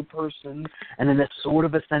a real person, and then a sort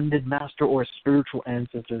of ascended master or a spiritual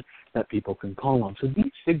ancestor that people can call on. So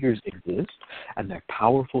these figures exist, and they're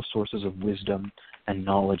powerful sources of wisdom and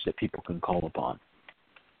knowledge that people can call upon.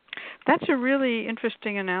 That's a really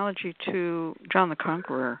interesting analogy to John the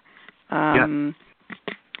Conqueror. Yeah.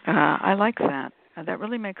 I like that. That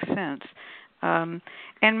really makes sense. And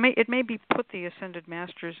it maybe put the ascended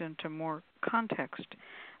masters into more context.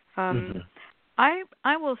 I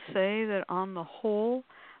will say that on the whole,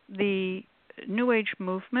 the New Age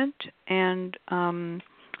movement and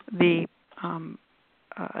the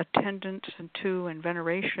attendance to and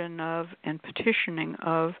veneration of and petitioning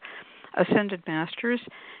of ascended masters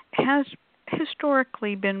has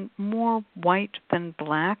historically been more white than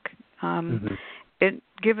black.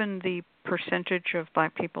 Given the percentage of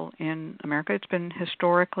black people in America, it's been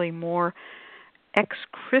historically more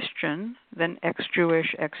ex-Christian than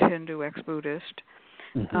ex-Jewish, ex-Hindu, ex-Buddhist.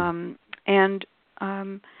 But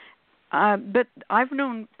I've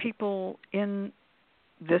known people in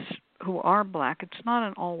this who are black. It's not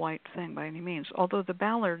an all-white thing by any means, although the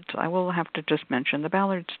Ballards, I will have to just mention, the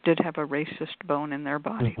Ballards did have a racist bone in their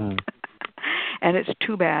body. And it's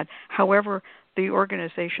too bad. However, the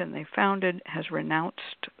organization they founded has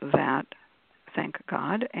renounced that, thank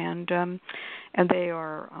God, and they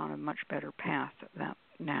are on a much better path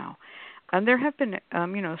now. And there have been,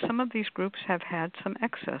 some of these groups have had some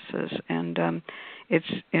excesses, and it's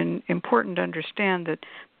important to understand that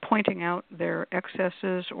pointing out their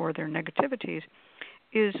excesses or their negativities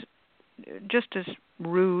is just as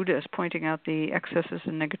rude as pointing out the excesses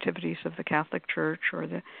and negativities of the Catholic Church or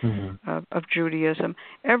the of Judaism.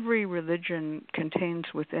 Every religion contains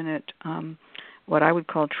within it what I would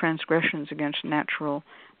call transgressions against natural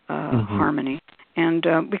harmony. And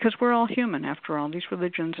because we're all human, after all, these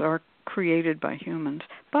religions are created by humans.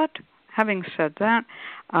 But having said that,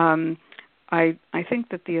 I think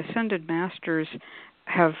that the Ascended Masters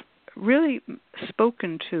have really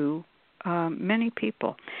spoken to many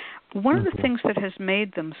people. One of the things that has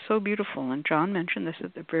made them so beautiful, and John mentioned this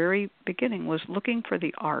at the very beginning, was looking for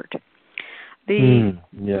the art.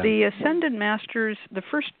 The Ascended Masters, the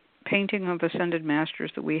first painting of Ascended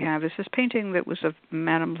Masters that we have is this painting that was of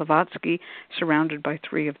Madame Blavatsky surrounded by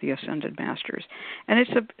three of the Ascended Masters. And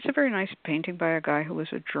it's a very nice painting by a guy who was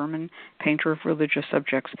a German painter of religious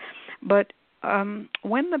subjects. But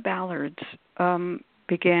when the Ballards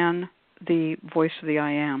began the Voice of the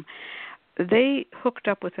I Am, they hooked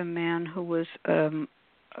up with a man who was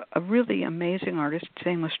a really amazing artist. His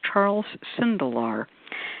name was Charles Sindelar,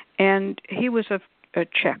 and he was a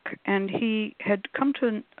Czech, and he had come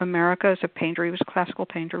to America as a painter. He was a classical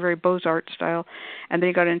painter, very Beaux-Arts style, and then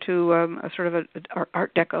he got into a sort of an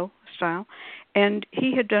Art Deco style, and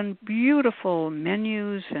he had done beautiful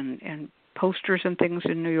menus and posters and things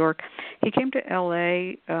in New York. He came to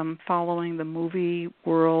L.A. Following the movie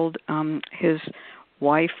world. His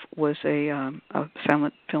wife was a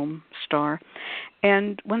silent film star,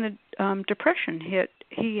 and when the Depression hit,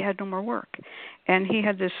 he had no more work. And he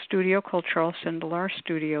had this studio called Charles Sindelar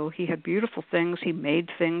Studio. He had beautiful things. He made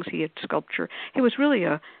things. He had sculpture. He was really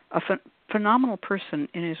a phenomenal person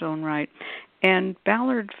in his own right. And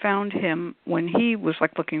Ballard found him when he was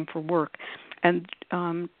looking for work. And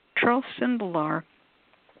Charles Sindelar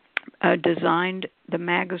designed the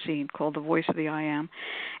magazine called The Voice of the I Am.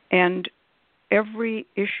 And every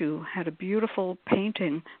issue had a beautiful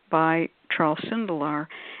painting by Charles Sindelar,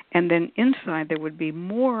 and then inside there would be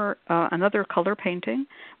more, another color painting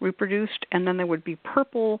reproduced, and then there would be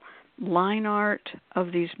purple line art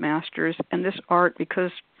of these masters, and this art,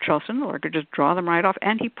 because Charles Sindler could just draw them right off,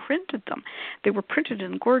 and he printed them. They were printed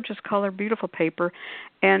in gorgeous color, beautiful paper,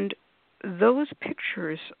 and those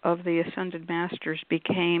pictures of the Ascended Masters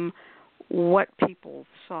became what people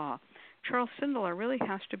saw. Charles Sindler really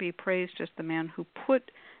has to be praised as the man who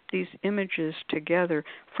put these images together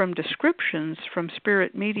from descriptions from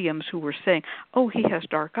spirit mediums who were saying, oh, he has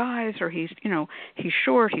dark eyes, or he's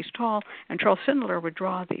short, he's tall, and Charles Sindler would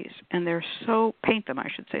draw these, and paint them, I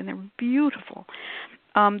should say, and they're beautiful.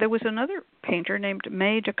 There was another painter named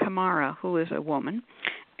May de Camara, who is a woman,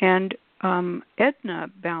 and Edna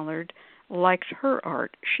Ballard liked her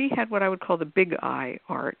art. She had what I would call the big eye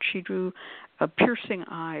art. She drew piercing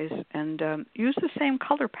eyes and used the same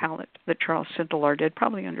color palette that Charles Sindler did,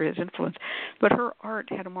 probably under his influence, but her art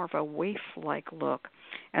had more of a waif-like look,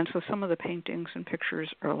 and so some of the paintings and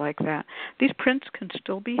pictures are like that. These prints can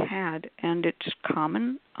still be had, and it's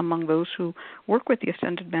common among those who work with the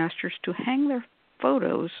Ascended Masters to hang their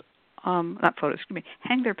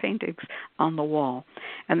hang their paintings on the wall,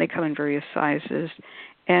 and they come in various sizes,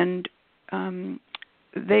 and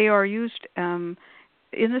they are used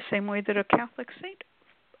in the same way that a Catholic saint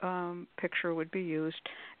picture would be used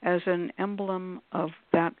as an emblem of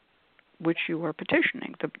that which you are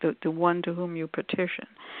petitioning, the one to whom you petition.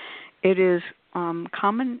 It is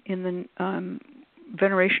common in the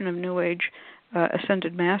veneration of New Age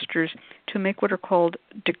Ascended Masters to make what are called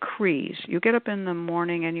decrees. You get up in the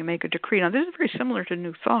morning and you make a decree. Now, this is very similar to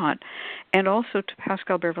New Thought and also to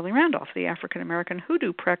Pascal Beverly Randolph, the African-American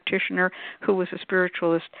Hoodoo practitioner who was a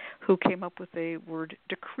spiritualist who came up with a word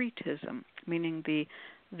decretism, meaning the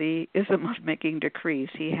ism of making decrees.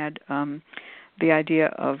 He had the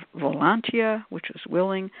idea of volantia, which was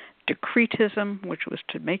willing, decretism, which was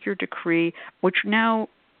to make your decree, which now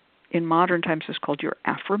in modern times is called your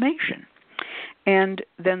affirmation. And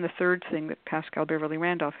then the third thing that Pascal Beverly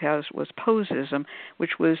Randolph has was poseism,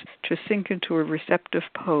 which was to sink into a receptive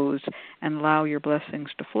pose and allow your blessings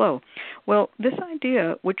to flow. Well, this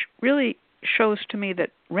idea, which really shows to me that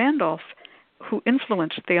Randolph, who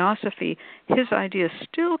influenced Theosophy, his ideas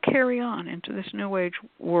still carry on into this New Age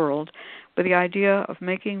world, but the idea of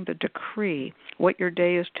making the decree, what your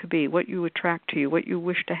day is to be, what you attract to you, what you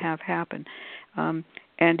wish to have happen.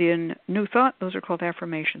 And in New Thought, those are called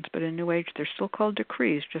affirmations, but in New Age, they're still called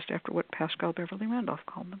decrees, just after what Pascal Beverly Randolph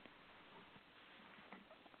called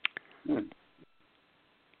them.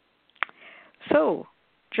 So,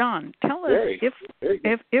 John, tell us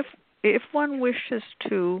if one wishes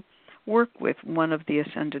to work with one of the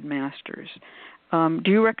Ascended Masters, do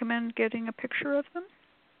you recommend getting a picture of them?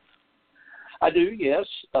 I do, yes.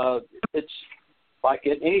 It's like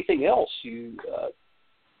anything else.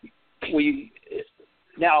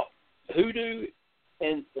 Now, Hoodoo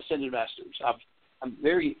and Ascended Masters. I'm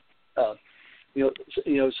very,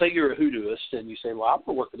 say you're a Hoodooist and you say, well, I'm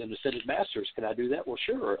going to work with an Ascended Masters. Can I do that? Well,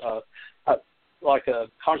 sure. Like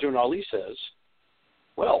Conjuring Ali says,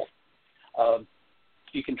 well,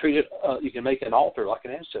 you can treat it. You can make an altar like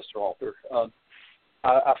an ancestor altar.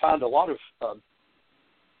 I find a lot of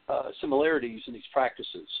similarities in these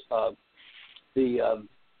practices.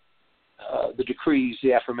 The decrees,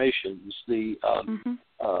 the affirmations, the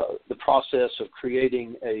process of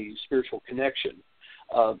creating a spiritual connection.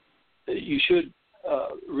 You should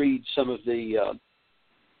read some of the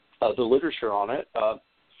literature on it.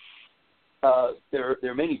 There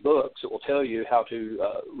are many books that will tell you how to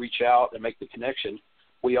reach out and make the connection.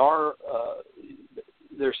 There are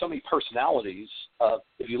so many personalities.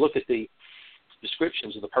 If you look at the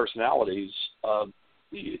descriptions of the personalities,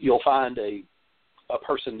 you'll find a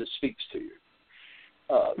person that speaks to you.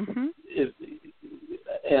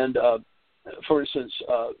 For instance,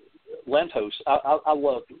 Lantos, I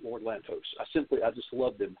loved Lord Lantos. I just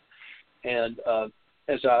loved him. And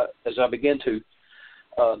as I began to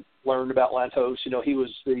learn about Lantos, he was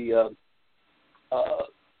the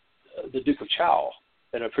Duke of Chow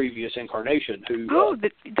in a previous incarnation.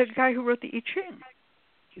 The guy who wrote the I Ching.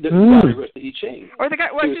 The guy who wrote the I Ching. Or the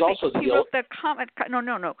guy. Well, he wrote the comment.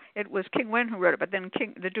 No. It was King Wen who wrote it, but then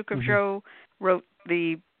the Duke of Zhou wrote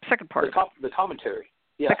the second part. The commentary.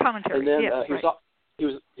 Yeah. The commentary. And then yes,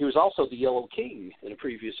 he was also the Yellow King in a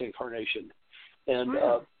previous incarnation, and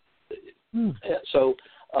so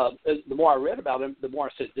the more I read about him, the more I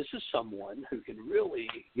said, this is someone who can really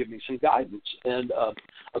give me some guidance. And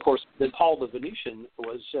of course, then Paul the Venetian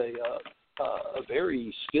was a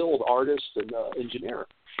very skilled artist and engineer,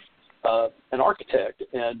 an architect.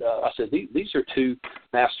 And I said, these are two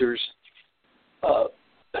masters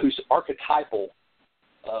whose archetypal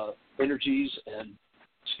energies and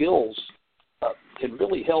skills can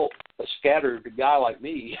really help scattered guy like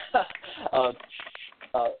me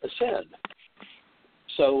ascend.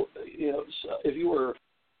 So, if you were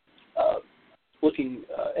looking,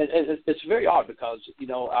 and it's very odd because,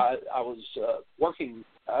 I was working,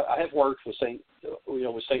 I have worked with Saint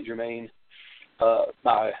Germain.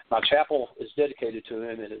 My chapel is dedicated to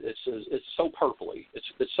him, and it's so purpley. It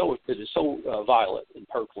is so violet and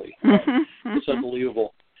purpley. It's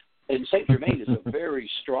unbelievable. And Saint Germain is a very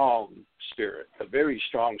strong spirit,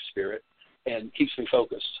 and keeps me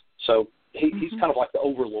focused. So he's kind of like the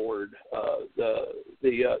overlord,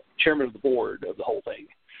 the chairman of the board of the whole thing,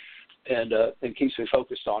 and keeps me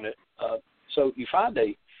focused on it. So you find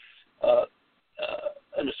an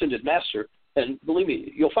ascended master, and believe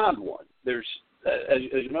me, you'll find one. There's as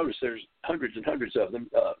you notice, there's hundreds and hundreds of them,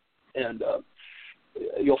 and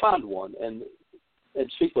you'll find one and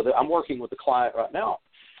speak with it. I'm working with a client right now,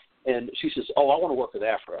 and she says, "Oh, I want to work with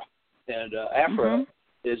Afra," and Afra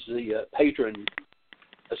is the patron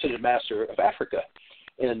ascended master of Africa,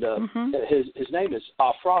 and his name is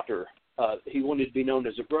Afrater. He wanted to be known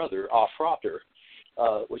as a brother, Afrater,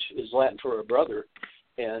 which is Latin for a brother,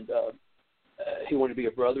 and he wanted to be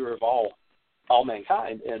a brother of all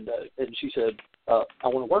mankind. And she said, "I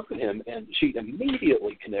want to work with him," and she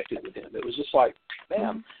immediately connected with him. It was just like,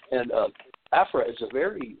 bam. And Afra is a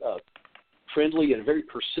very friendly and very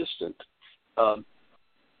persistent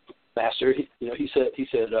master. He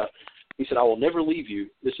said, "I will never leave you."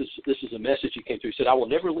 This is a message he came through. He said, "I will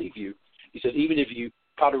never leave you." He said, "Even if you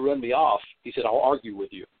try to run me off," he said, "I'll argue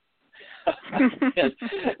with you." and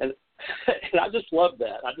I just love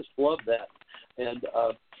that. And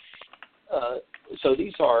so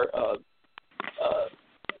these are,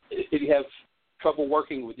 if you have trouble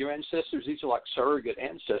working with your ancestors, these are like surrogate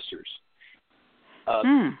ancestors.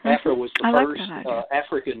 Afra was the first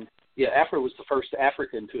African. Yeah, Afra was the first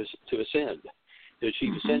African to ascend, to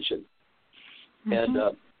achieve ascension, and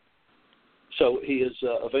so he is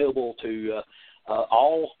available to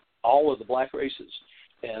all of the black races,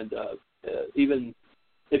 and even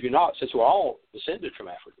if you're not, since we're all descended from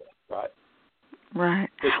Africa, right? Right.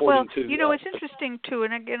 Well, it's interesting too,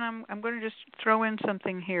 and again, I'm going to just throw in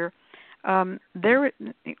something here. There,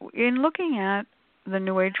 in looking at the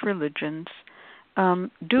New Age religions,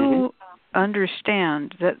 do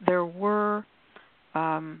understand that there were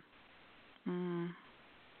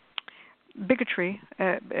bigotry,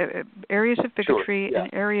 areas of bigotry,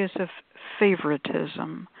 and areas of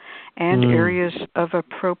favoritism, and areas of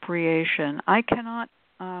appropriation. I cannot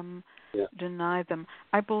deny them.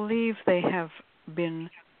 I believe they have been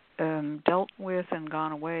dealt with and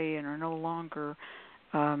gone away and are no longer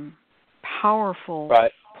powerful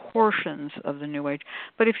portions of the New Age.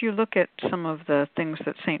 But if you look at some of the things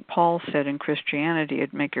that St. Paul said in Christianity,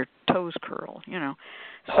 it'd make your toes curl,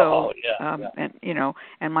 So,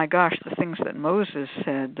 and my gosh, the things that Moses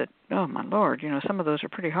said that, oh my Lord, some of those are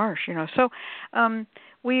pretty harsh, So,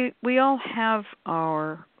 we all have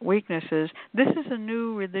our weaknesses. This is a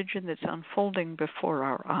new religion that's unfolding before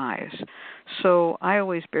our eyes. So I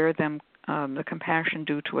always bear them the compassion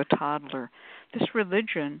due to a toddler. This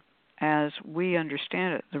religion, as we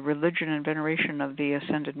understand it, the religion and veneration of the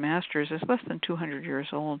Ascended Masters is less than 200 years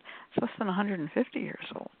old. It's less than 150 years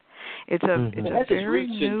old. It's a very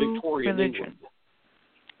new religion.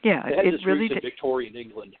 Yeah, it has its roots in Victorian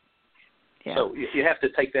England. Yeah. So you have to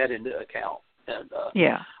take that into account.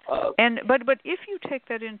 And, but if you take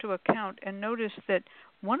that into account and notice that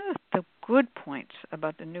one of the good points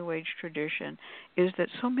about the New Age tradition is that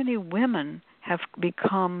so many women have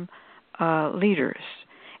become leaders.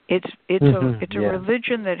 It's a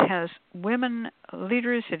religion that has women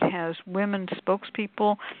leaders. It has women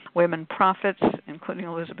spokespeople, women prophets, including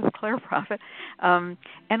Elizabeth Clare prophet,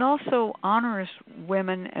 and also honors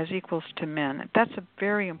women as equals to men. That's a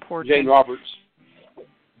very important. Jane Roberts.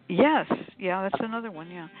 Yes, that's another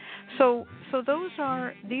one. Yeah, so those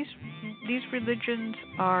are these religions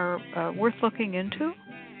are worth looking into,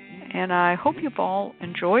 and I hope you've all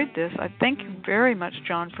enjoyed this. I thank you very much,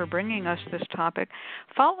 John, for bringing us this topic.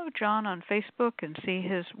 Follow John on Facebook and see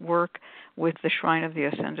his work with the Shrine of the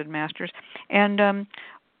Ascended Masters. And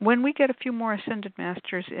when we get a few more Ascended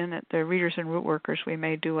Masters in at the Readers and Rootworkers, we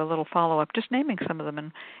may do a little follow-up, just naming some of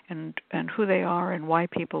them and who they are and why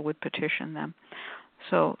people would petition them.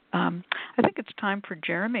 So I think it's time for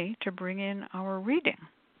Jeremy to bring in our reading.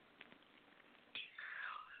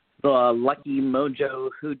 The Lucky Mojo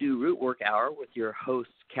Hoodoo Rootwork Hour with your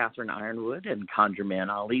hosts, Catherine Ironwood and ConjureMan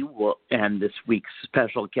Ali, and this week's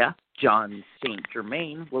special guest, John St.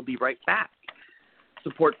 Germain, will be right back.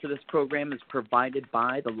 Support for this program is provided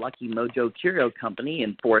by the Lucky Mojo Curio Company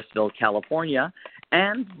in Forestville, California,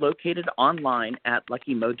 and located online at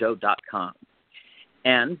luckymojo.com.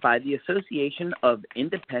 And by the Association of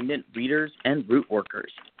Independent Readers and Rootworkers,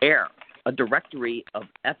 AIR, a directory of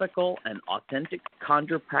ethical and authentic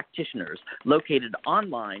conjure practitioners located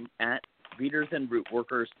online at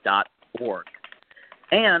readersandrootworkers.org.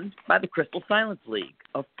 And by the Crystal Silence League,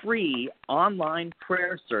 a free online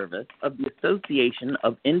prayer service of the Association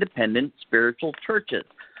of Independent Spiritual Churches,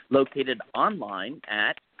 located online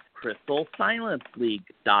at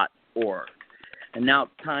crystalsilenceleague.org. And now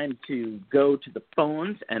it's time to go to the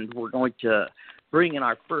phones, and we're going to bring in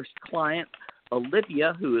our first client,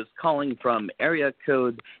 Olivia, who is calling from area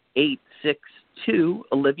code 862.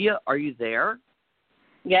 Olivia, are you there?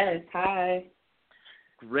 Yes, hi.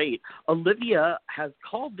 Great. Olivia has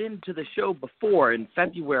called into the show before in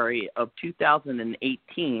February of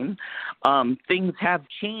 2018. Things have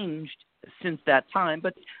changed since that time,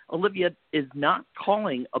 but Olivia is not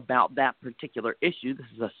calling about that particular issue. This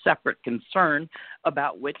is a separate concern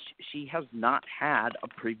about which she has not had a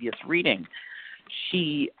previous reading.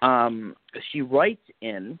 She writes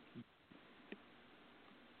in.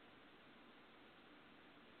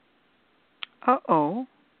 Uh-oh.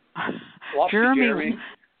 Jeremy,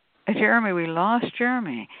 we lost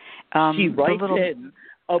Jeremy. She writes in.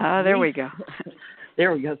 There we go.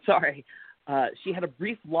 There we go. Sorry. She had a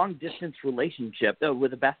brief long-distance relationship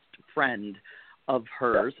with a best friend of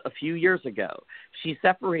hers a few years ago. She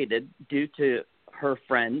separated due to her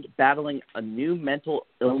friend battling a new mental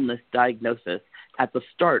illness diagnosis at the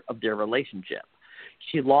start of their relationship.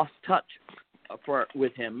 She lost touch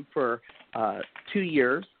with him for 2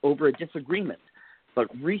 years over a disagreement, but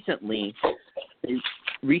recently they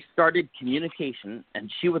restarted communication,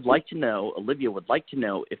 and Olivia would like to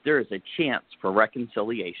know if there is a chance for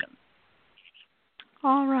reconciliation.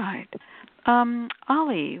 All right.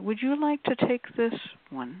 Ollie, would you like to take this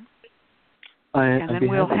one? I'd be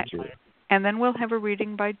happy to. And then we'll have a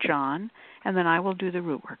reading by John, and then I will do the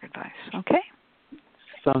Rootwork advice, okay?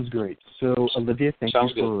 Sounds great. So, Olivia, thank you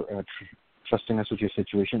for trusting us with your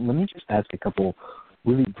situation. Let me just ask a couple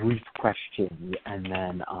really brief questions, and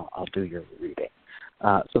then I'll do your reading.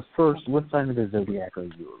 So first, what sign of the zodiac are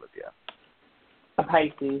you, Olivia? A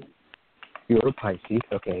Pisces. You're a Pisces.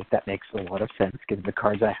 Okay, that makes a lot of sense given the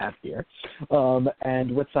cards I have here.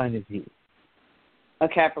 And what sign is he? A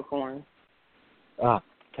Capricorn.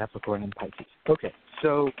 Capricorn and Pisces. Okay,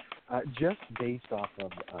 so just based off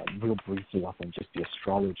of, real briefly off of just the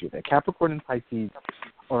astrology there, Capricorn and Pisces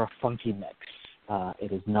are a funky mix.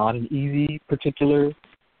 It is not an easy particular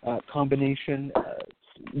combination.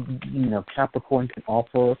 Capricorn can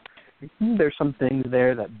offer. There's some things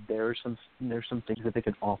there that there's some things that they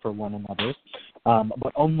can offer one another,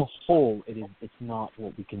 but on the whole, it's not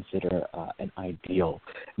what we consider an ideal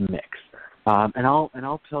mix. And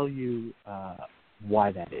I'll tell you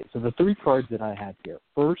why that is. So the three cards that I have here.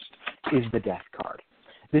 First is the Death card.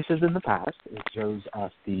 This is in the past. It shows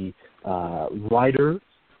us the rider,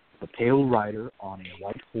 the pale rider on a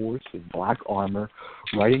white horse in black armor,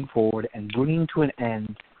 riding forward and bringing to an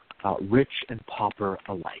end rich and pauper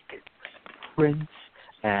alike, prince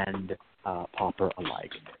and pauper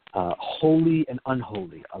alike, holy and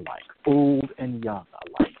unholy alike, old and young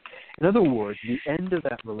alike. In other words, the end of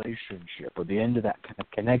that relationship or the end of that kind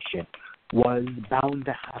of connection was bound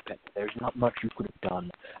to happen. There's not much you could have done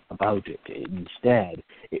about it. Instead,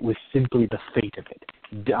 it was simply the fate of it.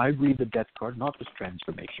 I read the Death card not as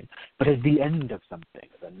transformation, but as the end of something,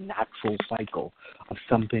 the natural cycle of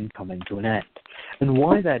something coming to an end. And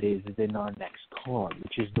why that is in our next card,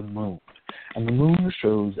 which is the Moon. And the Moon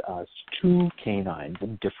shows us two canines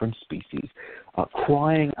in different species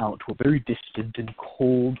crying out to a very distant and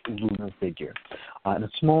cold lunar figure. And a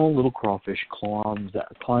small little crawfish climbs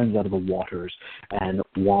out of the waters and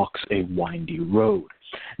walks a windy road.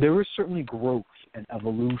 There is certainly growth and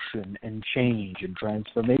evolution and change and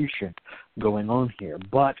transformation going on here,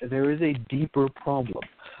 but there is a deeper problem.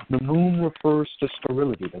 The Moon refers to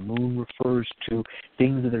sterility. The Moon refers to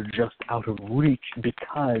things that are just out of reach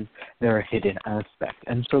because they're a hidden aspect.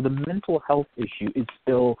 And so the mental health issue is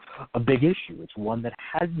still a big issue. It's one that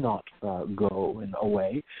has not gone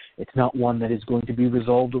away. It's not one that is going to be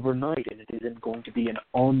resolved overnight, and it isn't going to be an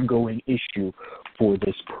ongoing issue for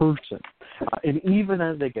this person. And even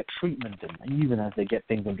as they get treatment and even as they get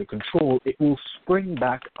things under control, it will spring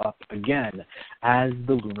back up again as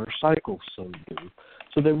the lunar cycles so do.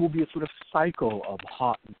 So there will be a sort of cycle of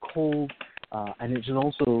hot and cold, and it's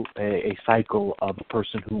also a cycle of a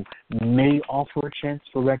person who may offer a chance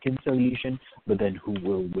for reconciliation, but then who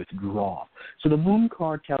will withdraw. So the Moon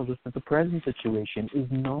card tells us that the present situation is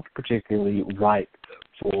not particularly ripe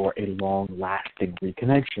for a long-lasting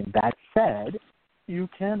reconnection. That said, you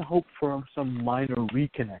can hope for some minor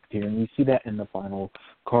reconnect here, and we see that in the final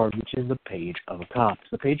card, which is the Page of Cups.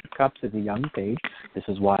 The Page of Cups is a young page. This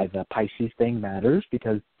is why the Pisces thing matters,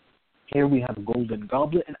 because here we have a golden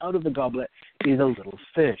goblet, and out of the goblet is a little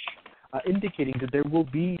fish, indicating that there will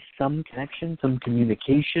be some connection, some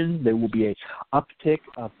communication. There will be a uptick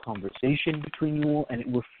of conversation between you all, and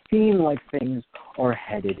it will seem like things are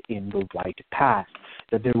headed in the right path,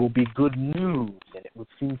 that there will be good news, and it will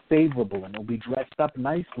seem favorable, and it will be dressed up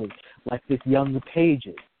nicely like this young page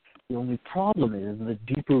is. The only problem is the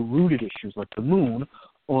deeper-rooted issues like the moon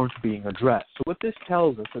aren't being addressed. So what this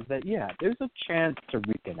tells us is that, yeah, there's a chance to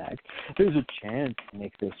reconnect. There's a chance to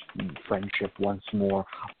make this friendship once more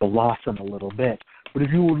blossom a little bit. But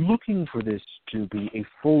if you were looking for this to be a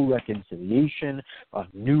full reconciliation, a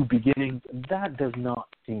new beginning, that does not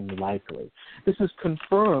seem likely. This is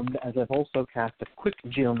confirmed as I've also cast a quick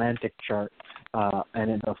geomantic chart,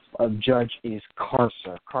 and a judge is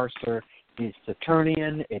Carcer. Carcer is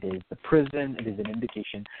Saturnian, it is the prison, it is an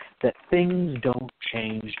indication that things don't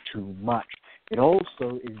change too much. It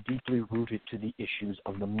also is deeply rooted to the issues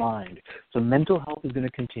of the mind. So mental health is going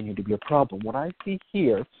to continue to be a problem. What I see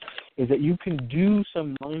here is that you can do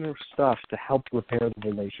some minor stuff to help repair the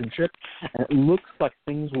relationship, and it looks like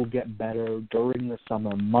things will get better during the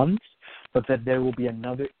summer months, but that there will be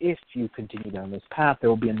another, if you continue down this path, there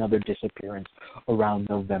will be another disappearance around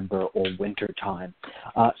November or winter time.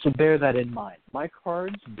 So bear that in mind. My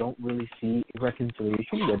cards don't really see a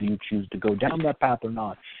reconciliation. Whether you choose to go down that path or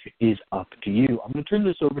not is up to you. I'm going to turn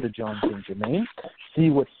this over to John St. Germain, see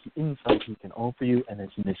what insight he can offer you, and as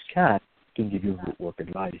Miss Cat can give you rootwork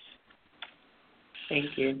advice.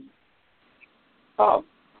 Thank you. Well,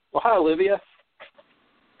 hi, Olivia.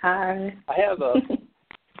 Hi. I have a.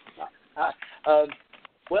 I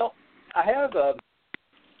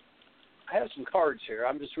have some cards here.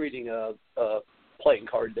 I'm just reading a playing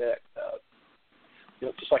card deck.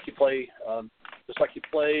 Just like you play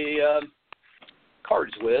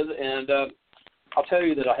cards with, and I'll tell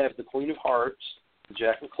you that I have the Queen of Hearts, the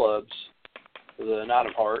Jack of Clubs, the Knight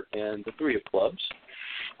of Hearts, and the Three of Clubs.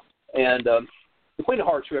 And the Queen of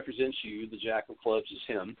Hearts represents you. The Jack of Clubs is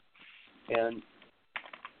him. And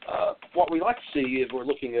what we like to see if we're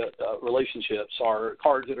looking at relationships are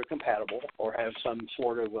cards that are compatible or have some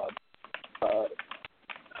sort of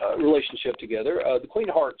relationship together. The Queen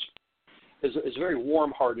of Hearts is a very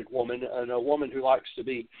warm-hearted woman, and a woman who likes to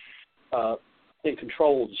be in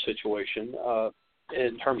control of the situation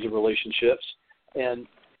in terms of relationships. And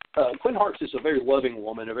Queen of Hearts is a very loving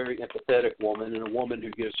woman, a very empathetic woman, and a woman who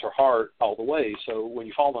gives her heart all the way. So when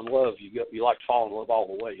you fall in love, you like to fall in love all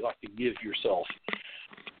the way. You like to give yourself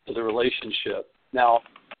to the relationship. Now,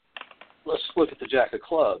 let's look at the Jack of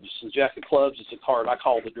Clubs. The Jack of Clubs is a card I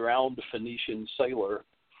call the drowned Phoenician sailor,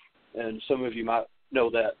 and some of you might know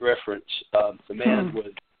that reference. The man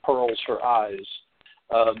with pearls for eyes.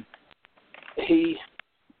 He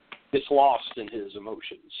gets lost in his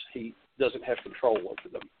emotions. He doesn't have control over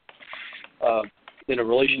them. In a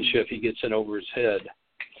relationship, he gets in over his head,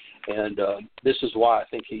 and this is why I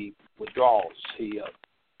think he withdraws. He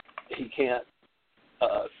can't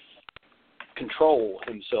control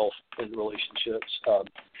himself in relationships,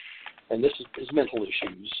 and this is his mental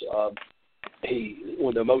issues.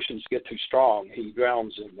 When the emotions get too strong, he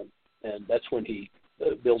drowns in them, and that's when he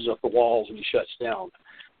builds up the walls and he shuts down.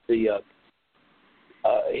 He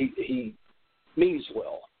means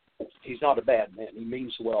well. He's not a bad man. He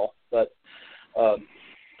means well, but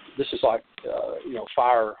this is like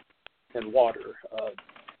fire and water.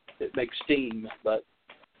 It makes steam, but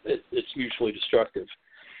it's mutually destructive.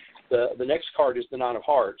 The next card is the Nine of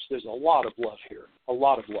Hearts. There's a lot of love here, a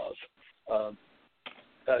lot of love.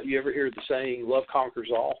 You ever hear the saying, love conquers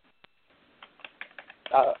all?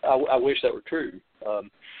 I wish that were true.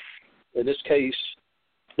 In this case,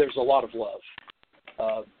 there's a lot of love.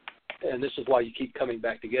 And this is why you keep coming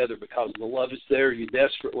back together, because the love is there. You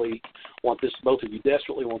desperately want this, both of you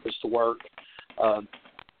desperately want this to work.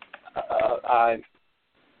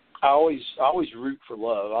 I always root for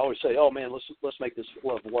love. I always say, oh man, let's make this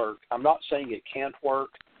love work. I'm not saying it can't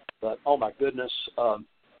work, but oh my goodness,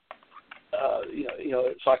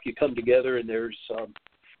 it's like you come together and there's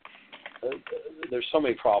so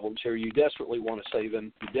many problems here. You desperately want to save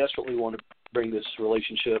him. You desperately want to bring this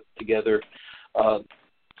relationship together.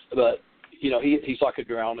 But he's like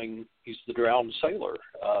he's the drowned sailor.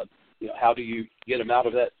 How do you get him out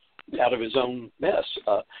of his own mess?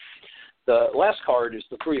 The last card is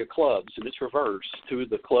the Three of Clubs, and it's reversed. Two of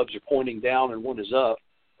the clubs are pointing down and one is up.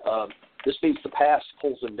 This means the past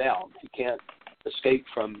pulls him down. He can't escape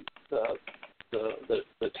from the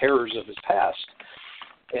terrors of his past.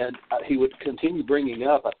 And he would continue bringing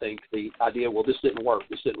up, I think, the idea, well, this didn't work,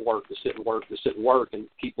 this didn't work, this didn't work, this didn't work, and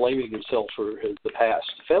keep blaming himself for the past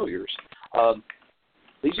failures.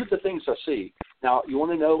 These are the things I see. Now, you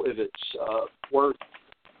want to know if it's worth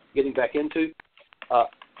getting back into? I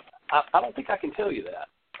don't think I can tell you that.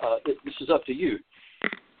 This is up to you.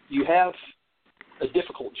 You have a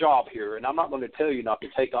difficult job here, and I'm not going to tell you not to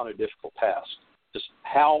take on a difficult task. Just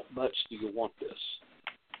how much do you want this?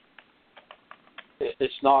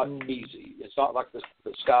 It's not easy. It's not like the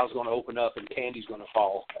sky's going to open up and candy's going to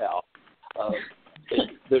fall out.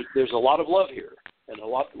 There's a lot of love here, and a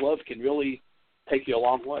lot of love can really take you a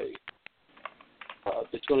long way.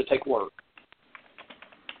 It's going to take work.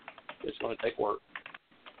 It's going to take work.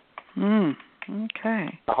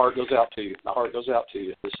 Okay. My heart goes out to you.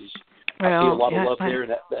 This is. I see a lot of love there,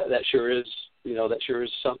 and that sure is. That sure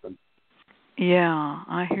is something. Yeah,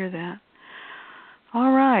 I hear that.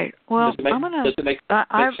 All right. Well, I'm gonna. Does it make sense?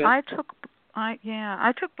 I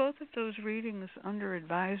took both of those readings under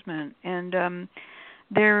advisement, and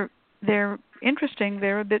they're interesting.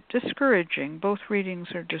 They're a bit discouraging. Both readings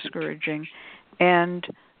are discouraging, and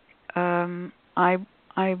I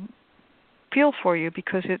feel for you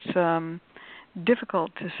because it's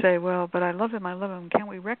difficult to say, well, but I love him. Can't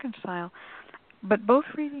we reconcile? But both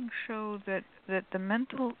readings show that the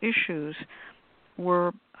mental issues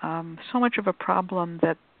were so much of a problem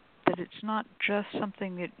that it's not just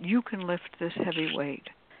something that you can lift this heavy weight.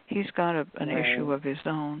 He's got an issue of his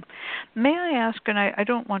own. May I ask, and I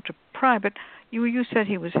don't want to pry, but you said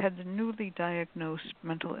he had the newly diagnosed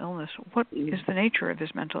mental illness. What is the nature of his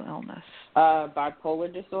mental illness?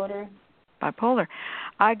 Bipolar disorder. Bipolar.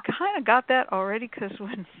 I kind of got that already because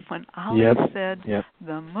when Ali said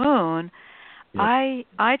the moon, I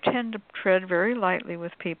tend to tread very lightly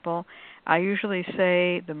with people. I usually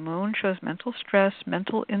say the moon shows mental stress,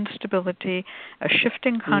 mental instability, a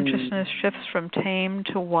shifting consciousness, shifts from tame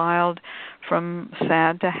to wild, from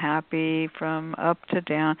sad to happy, from up to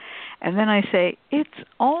down. And then I say it's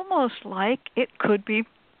almost like it could be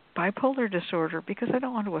bipolar disorder because I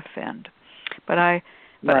don't want to offend. But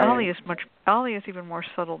Ali is even more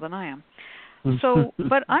subtle than I am. So,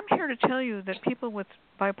 but I'm here to tell you that people with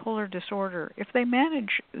bipolar disorder, if they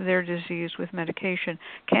manage their disease with medication,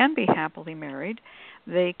 can be happily married.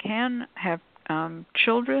 They can have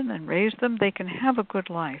children and raise them. They can have a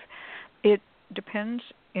good life. It depends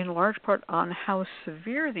in large part on how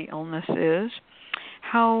severe the illness is,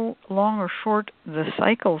 how long or short the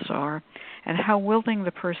cycles are, and how willing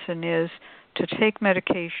the person is to take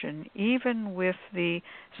medication, even with the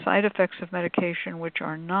side effects of medication which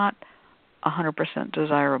are not 100%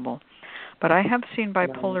 desirable. But I have seen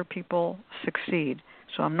bipolar people succeed,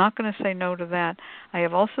 so I'm not going to say no to that. I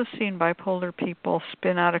have also seen bipolar people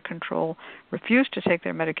spin out of control, refuse to take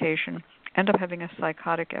their medication, end up having a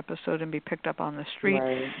psychotic episode and be picked up on the street.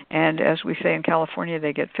 And as we say in California,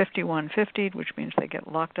 they get 51-50'd, which means they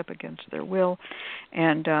get locked up against their will.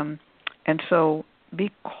 And so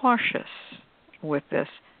be cautious with this.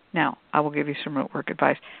 Now, I will give you some Rootwork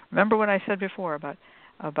advice. Remember what I said before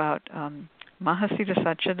about Mahasiddha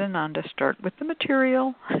Satchidananda, start with the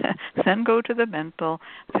material, then go to the mental,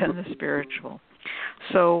 then the spiritual.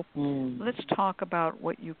 So let's talk about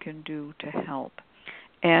what you can do to help.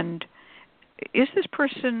 And is this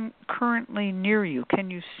person currently near you?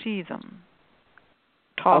 Can you see them?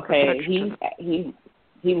 Talk or touch to them?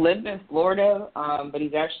 He lived in Florida, but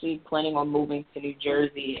he's actually planning on moving to New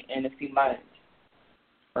Jersey in a few months.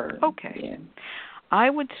 I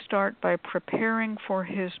would start by preparing for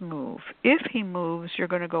his move. If he moves, you're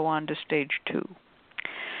going to go on to stage 2.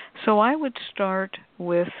 So I would start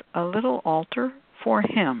with a little altar for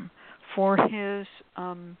him, for his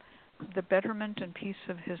the betterment and peace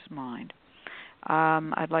of his mind.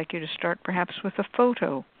 I'd like you to start perhaps with a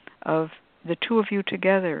photo of the two of you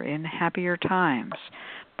together in happier times.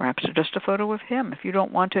 Perhaps just a photo of him. If you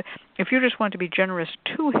just want to be generous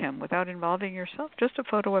to him without involving yourself, just a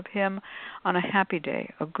photo of him on a happy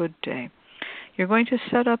day, a good day. You're going to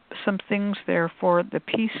set up some things there for the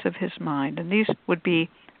peace of his mind, and these would be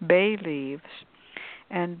bay leaves.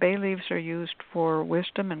 And bay leaves are used for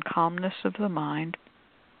wisdom and calmness of the mind.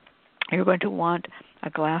 You're going to want a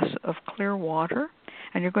glass of clear water,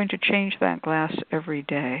 and you're going to change that glass every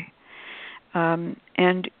day.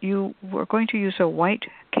 And you were going to use a white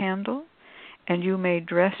candle, and you may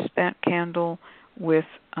dress that candle with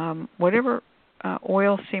whatever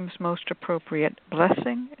oil seems most appropriate.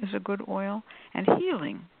 Blessing is a good oil, and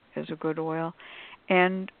healing is a good oil.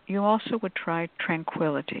 And you also would try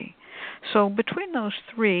tranquility. So between those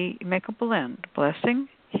three, you make a blend: blessing,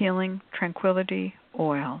 healing, tranquility,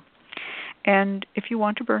 oil. And if you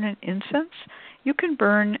want to burn an incense, You can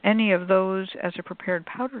burn any of those as a prepared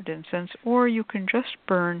powdered incense, or you can just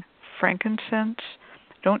burn frankincense.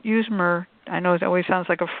 Don't use myrrh. I know it always sounds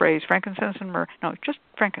like a phrase, frankincense and myrrh. No, just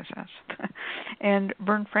frankincense. And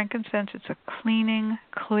burn frankincense. It's a cleaning,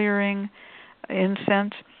 clearing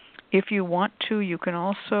incense. If you want to, you can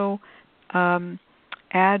also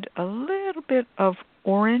add a little bit of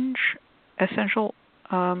orange essential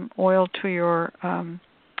oil to your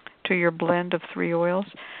blend of 3 oils.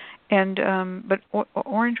 And but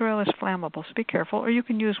orange oil is flammable, so be careful. Or you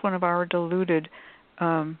can use one of our diluted.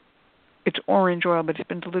 It's orange oil, but it's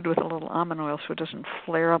been diluted with a little almond oil, so it doesn't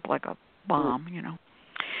flare up like a bomb, you know.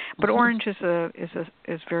 But orange is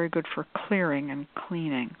very good for clearing and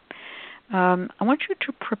cleaning. I want you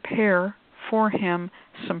to prepare for him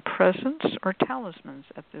some presents or talismans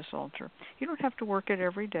at this altar. You don't have to work it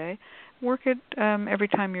every day. Work it every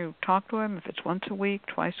time you talk to him, if it's once a week,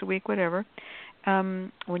 twice a week, whatever.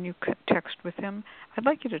 When you text with him, I'd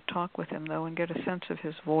like you to talk with him, though, and get a sense of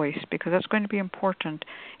his voice, because that's going to be important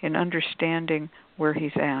in understanding where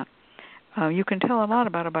he's at. You can tell a lot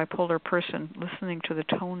about a bipolar person listening to the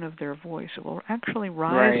tone of their voice. It will actually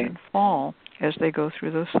rise and fall as they go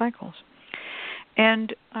through those cycles.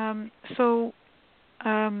 And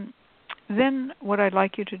then what I'd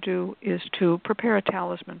like you to do is to prepare a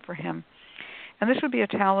talisman for him. And this would be a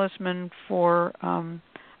talisman for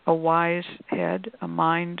a wise head, a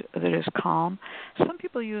mind that is calm. Some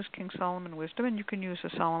people use King Solomon wisdom, and you can use a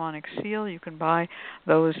Solomonic seal. You can buy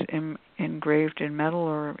those engraved in metal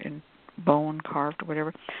or in bone, carved, or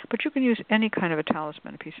whatever. But you can use any kind of a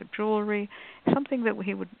talisman, a piece of jewelry, something that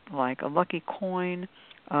he would like, a lucky coin,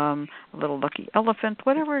 a little lucky elephant,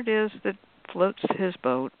 whatever it is that floats his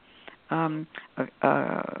boat,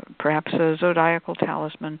 perhaps a zodiacal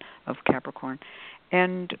talisman of Capricorn.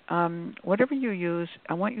 And whatever you use,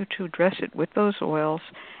 I want you to dress it with those oils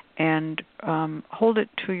and hold it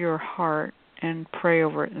to your heart and pray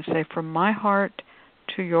over it and say, from my heart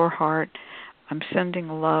to your heart, I'm sending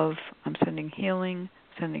love, I'm sending healing,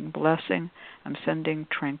 sending blessing, I'm sending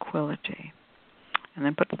tranquility. And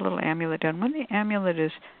then put the little amulet down. When the amulet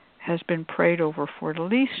has been prayed over for at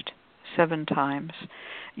least 7 times,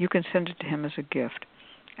 you can send it to him as a gift.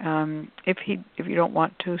 If you don't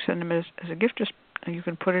want to send him as a gift, just you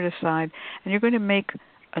can put it aside, and you're going to make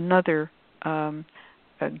another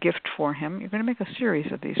a gift for him. You're going to make a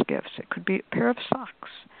series of these gifts. It could be a pair of socks,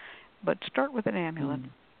 but start with an amulet.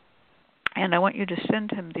 And I want you to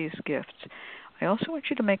send him these gifts. I also want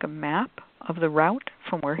you to make a map of the route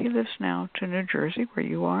from where he lives now to New Jersey, where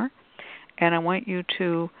you are. And I want you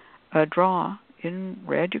to draw in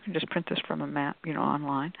red. You can just print this from a map,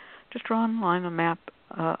 online. Just draw online a map,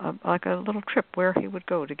 like a little trip where he would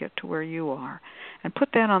go to get to where you are, and put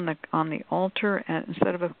that on the altar. And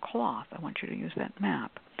instead of a cloth, I want you to use that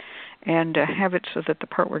map, and have it so that the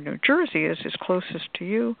part where New Jersey is closest to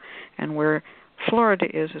you, and where Florida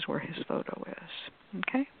is where his photo is.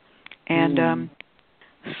 Okay, and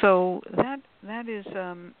so that is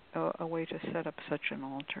a way to set up such an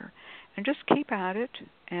altar, and just keep at it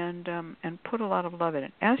and put a lot of love in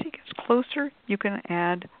it. As he gets closer, you can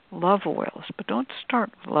add love oils, but don't start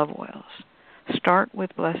with love oils. Start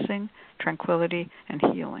with blessing, tranquility, and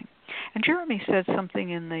healing. And Jeremy said something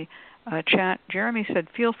in the chat. Jeremy said,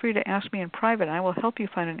 feel free to ask me in private. I will help you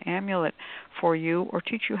find an amulet for you or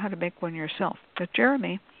teach you how to make one yourself. But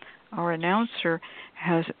Jeremy, our announcer,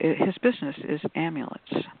 his business is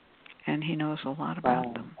amulets, and he knows a lot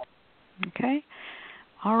about them. Okay?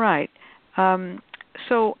 All right.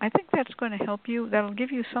 So I think that's going to help you. That'll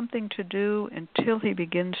give you something to do until he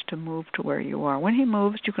begins to move to where you are. When he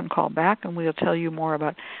moves, you can call back, and we'll tell you more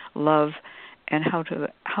about love and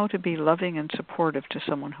how to be loving and supportive to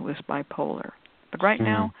someone who is bipolar. But right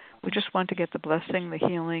now, we just want to get the blessing, the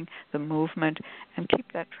healing, the movement, and keep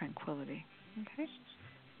that tranquility. Okay?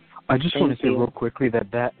 I just want to say real quickly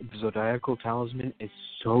that zodiacal talisman is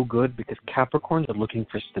so good because Capricorns are looking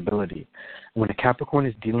for stability. When a Capricorn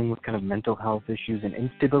is dealing with kind of mental health issues and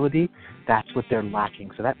instability, that's what they're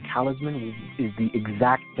lacking. So that talisman is the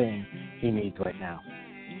exact thing he needs right now.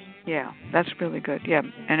 Yeah, that's really good. Yeah,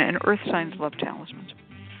 and earth signs love talismans.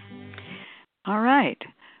 All right.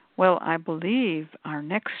 Well, I believe our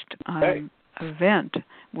next event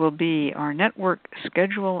will be our network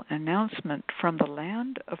schedule announcement from the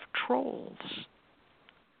land of trolls.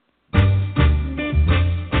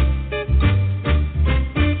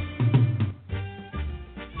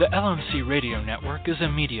 The LMC Radio Network is a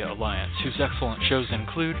media alliance whose excellent shows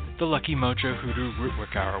include The Lucky Mojo Hoodoo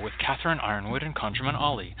Rootwork Hour with Catherine Ironwood and Conjurman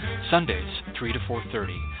Ollie, Sundays 3 to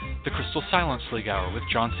 4:30. The Crystal Silence League Hour with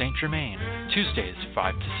John St. Germain, Tuesdays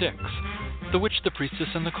 5 to 6. The Witch, the Priestess,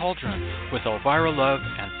 and the Cauldron with Elvira Love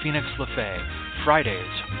and Phoenix LaFay, Fridays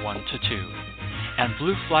 1 to 2. And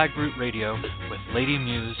Blue Flag Root Radio with Lady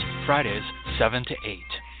Muse, Fridays 7 to 8.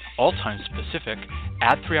 All times Pacific,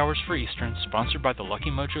 add 3 hours for Eastern, sponsored by the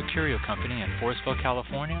Lucky Mojo Curio Company in Forestville,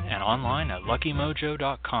 California, and online at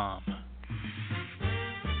luckymojo.com.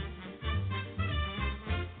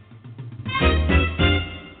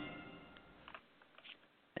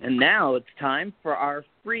 And now it's time for our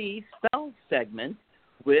free spell segment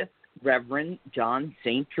with Reverend John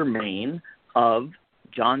St. Germain of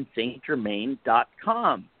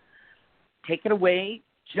johnstgermain.com. Take it away,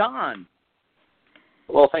 John.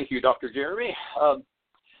 Well, thank you, Dr. Jeremy.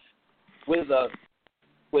 With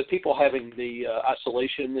people having the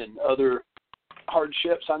isolation and other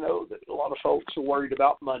hardships, I know that a lot of folks are worried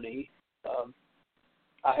about money.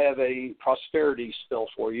 I have a prosperity spell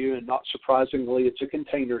for you, and not surprisingly, it's a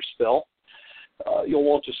container spell. You'll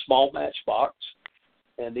want a small matchbox,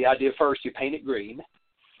 and the idea first, you paint it green,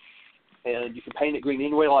 and you can paint it green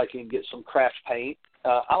any way you like. You can get some craft paint.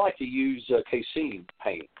 I like to use casein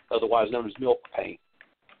paint, otherwise known as milk paint.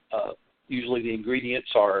 Usually the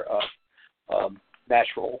ingredients are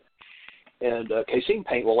natural, and casein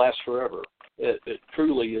paint will last forever. It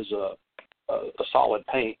truly is a solid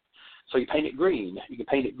paint. So you paint it green. You can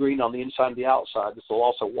paint it green on the inside and the outside. This will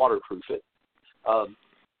also waterproof it.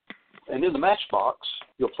 And in the matchbox,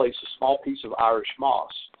 you'll place a small piece of Irish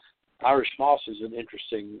moss. Irish moss is an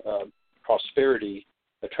interesting prosperity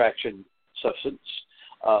attraction substance.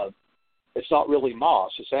 It's not really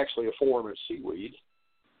moss. It's actually a form of seaweed.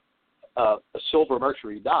 A silver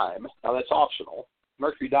mercury dime. Now, that's optional.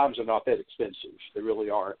 Mercury dimes are not that expensive. They really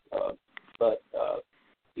aren't. But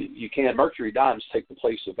you can. Mercury dimes take the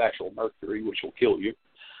place of actual mercury, which will kill you.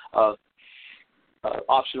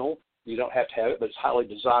 Optional. You don't have to have it, but it's highly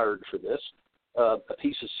desired for this. A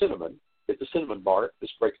piece of cinnamon. Get the cinnamon bark.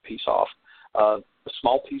 Just break a piece off. A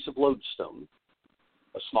small piece of lodestone.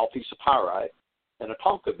 A small piece of pyrite. And a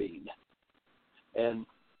tonka bean. And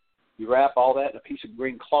you wrap all that in a piece of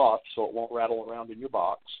green cloth so it won't rattle around in your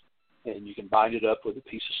box. And you can bind it up with a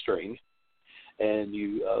piece of string. And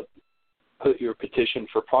you put your petition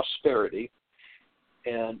for prosperity.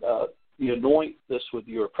 And you anoint this with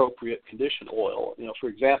your appropriate condition oil. You know, for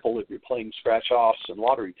example, if you're playing scratch-offs and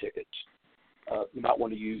lottery tickets, you might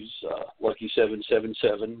want to use Lucky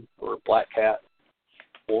 777 or Black Cat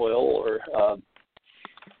oil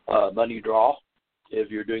or Money Draw. If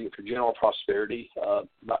you're doing it for general prosperity, you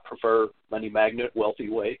might prefer Money Magnet, Wealthy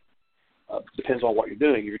Way. Depends on what you're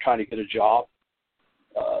doing. If you're trying to get a job,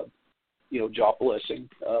 job blessing,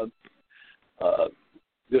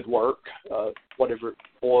 good work, whatever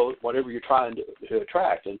you're trying to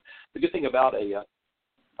attract. And the good thing about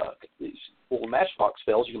these little matchbox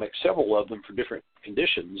spells, you can make several of them for different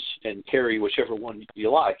conditions and carry whichever one you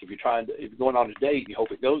like. If you're going on a date and you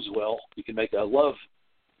hope it goes well, you can make a love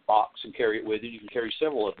box and carry it with you. You can carry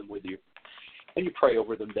several of them with you. And you pray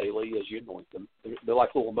over them daily as you anoint them. They're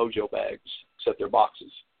like little Mojo bags, except they're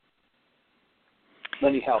boxes.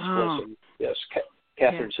 Money House Blessing. Yes,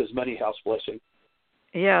 Catherine says Money House Blessing.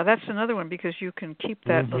 Yeah, that's another one because you can keep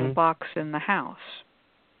that little box in the house.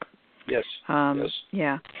 Yes. Yes.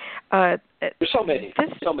 Yeah. There's so many.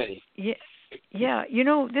 Yeah. You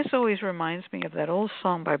know, this always reminds me of that old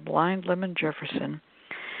song by Blind Lemon Jefferson.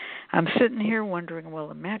 I'm sitting here wondering, will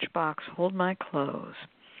the matchbox hold my clothes?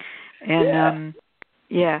 And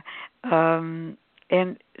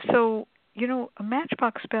and so, you know, a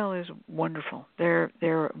matchbox spell is wonderful. They're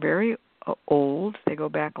very old. They go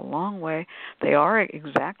back a long way. They are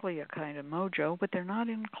exactly a kind of mojo, but they're not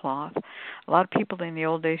in cloth. A lot of people in the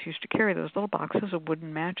old days used to carry those little boxes of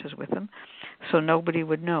wooden matches with them, so nobody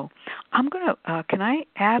would know. I'm gonna. Can I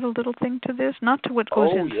add a little thing to this? Not to what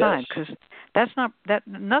goes inside, because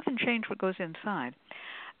nothing changed what goes inside.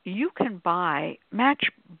 You can buy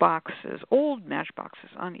matchboxes, old matchboxes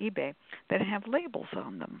on eBay that have labels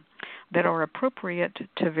on them that are appropriate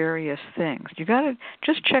to various things. You got to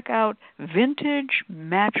just check out Vintage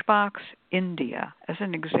Matchbox India as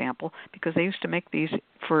an example, because they used to make these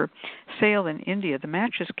for sale in India. The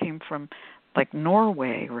matches came from like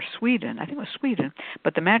Norway or Sweden. I think it was Sweden,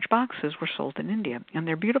 but the matchboxes were sold in India, and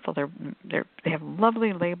they're beautiful. They have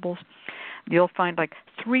lovely labels. You'll find like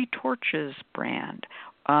Three Torches brand,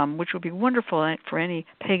 which would be wonderful for any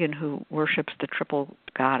pagan who worships the triple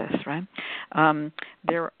goddess, right?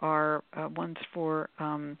 There are ones for,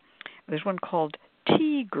 there's one called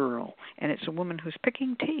Tea Girl, and it's a woman who's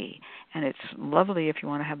picking tea, and it's lovely if you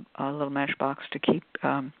want to have a little matchbox to keep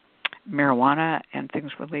marijuana and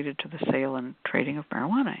things related to the sale and trading of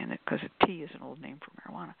marijuana in it, because tea is an old name for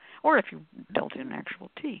marijuana, or if you dealt in actual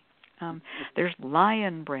tea. There's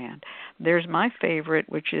Lion brand. There's my favorite,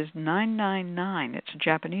 which is 999. It's a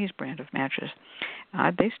Japanese brand of matches.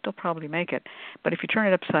 They still probably make it, but if you turn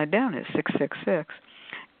it upside down, it's 666,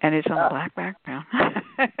 and it's on a black background.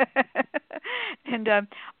 And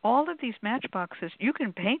all of these matchboxes, you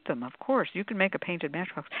can paint them, of course. You can make a painted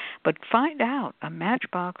matchbox, but find out a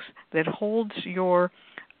matchbox that holds your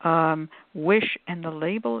wish and the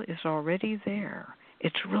label is already there.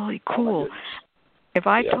 It's really cool. If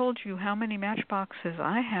I told you how many matchboxes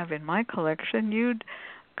I have in my collection, you'd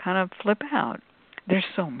kind of flip out. There's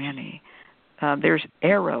so many. There's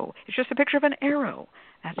Arrow. It's just a picture of an arrow.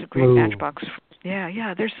 That's a great matchbox.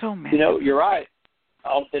 Yeah, there's so many. You know, you're right.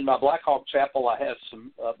 In my Black Hawk Chapel, I have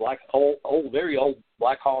some very old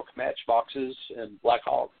Black Hawk matchboxes and Black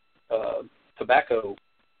Hawk tobacco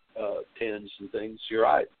tins and things. You're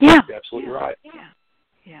right. Yeah. You're absolutely right.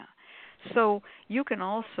 Yeah. So you can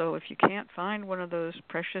also, if you can't find one of those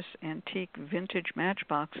precious antique vintage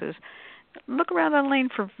matchboxes, look around on lane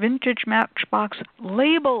for vintage matchbox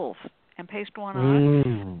labels and paste one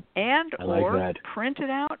on, and or print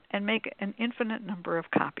it out and make an infinite number of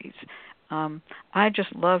copies. I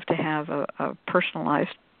just love to have a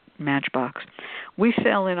personalized matchbox. We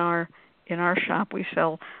sell in our shop. We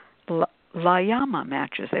sell llama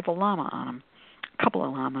matches. They have a llama on them, a couple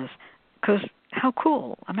of llamas, because how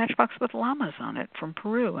cool, a matchbox with llamas on it from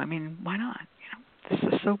Peru. I mean, why not? This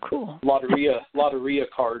is so cool. Loteria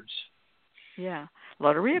cards. Yeah,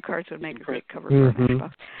 Loteria cards would make a great cover for a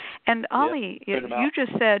matchbox. And Ollie, you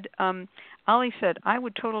just said, Ollie said, I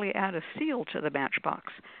would totally add a seal to the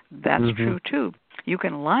matchbox. That's true, too. You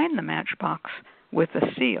can line the matchbox with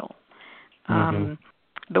a seal.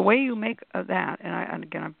 The way you make that, and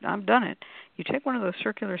again, I've done it, you take one of those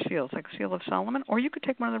circular seals, like the Seal of Solomon, or you could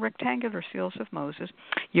take one of the rectangular seals of Moses.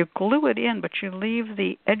 You glue it in, but you leave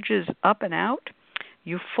the edges up and out.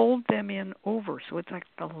 You fold them in over, so it's like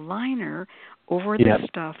a liner over the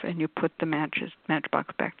stuff, and you put the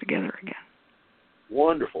matchbox back together again.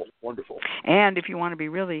 Wonderful. And if you want to be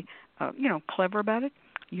really, clever about it,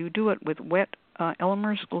 you do it with wet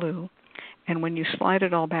Elmer's glue, and when you slide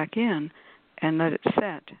it all back in and let it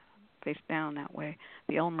set face down that way,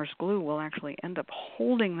 the Elmer's glue will actually end up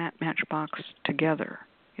holding that matchbox together.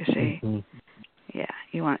 You see? Yeah,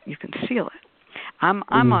 you can seal it. I'm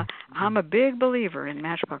a big believer in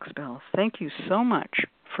matchbox bells. Thank you so much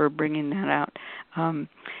for bringing that out. I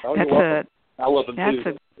love them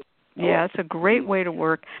too. It's a great way to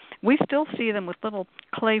work. We still see them with little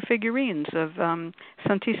clay figurines of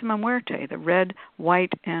Santissima Muerte, the red,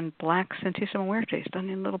 white, and black Santissima Muertes done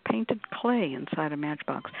in little painted clay inside a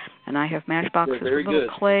matchbox. And I have matchboxes with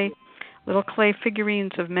little clay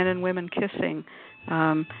figurines of men and women kissing,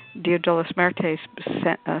 Dia de los Muertes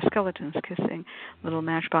skeletons kissing, little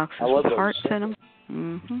matchboxes with hearts in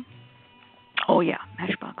them. Oh yeah,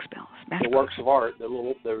 matchbox bells. The works of art.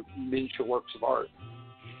 They're miniature works of art.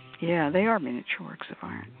 Yeah, they are miniature works of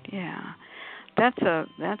art. Yeah, that's a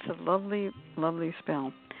lovely, lovely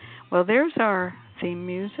spell. Well, there's our theme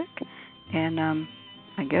music, and I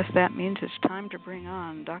guess that means it's time to bring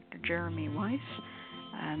on Dr. Jeremy Weiss,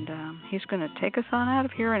 and he's going to take us on out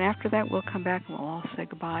of here. And after that, we'll come back and we'll all say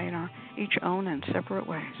goodbye in our each own and separate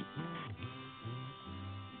ways.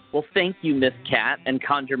 Well, thank you, Miss Cat and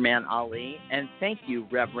ConjureMan Ali, and thank you,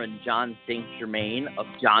 Reverend John St. Germain of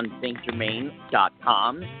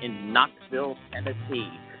johnstgermain.com in Knoxville, Tennessee,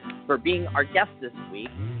 for being our guest this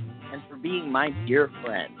week and for being my dear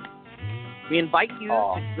friend. We invite you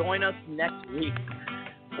to join us next week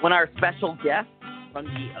when our special guest from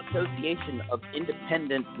the Association of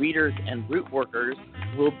Independent Readers and Rootworkers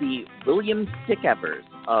will be William Stickevers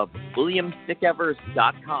of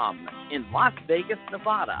WilliamStickevers.com in Las Vegas,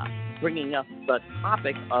 Nevada, bringing us the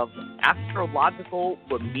topic of astrological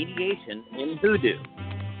remediation in Hoodoo.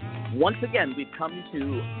 Once again, we've come to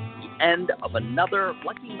the end of another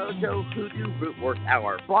Lucky Mojo Hoodoo Rootwork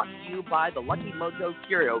Hour, brought to you by the Lucky Mojo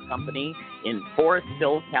Curio Company in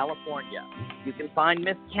Forestville, California. You can find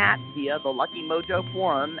Miss Cat via the Lucky Mojo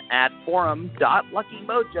forum at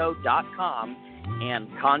forum.luckymojo.com and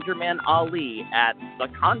ConjureMan Ali at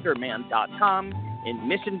theconjureman.com in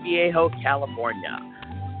Mission Viejo, California.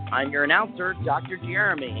 I'm your announcer, Dr.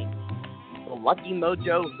 Jeremy. The Lucky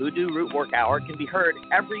Mojo Hoodoo Rootwork Hour can be heard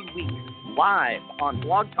every week live on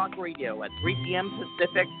Blog Talk Radio at 3 p.m.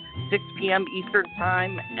 Pacific, 6 p.m. Eastern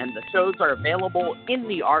Time, and the shows are available in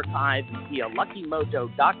the archive via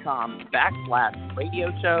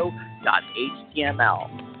luckymojo.com/radioshow.html.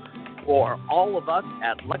 For all of us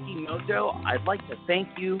at Lucky Mojo, I'd like to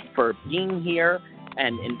thank you for being here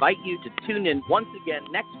and invite you to tune in once again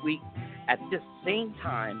next week at this same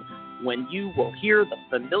time when you will hear the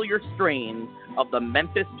familiar strains of the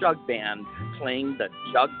Memphis Jug Band playing the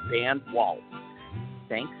Jug Band Waltz.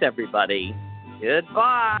 Thanks, everybody.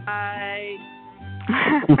 Goodbye.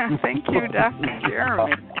 Thank you, Dr.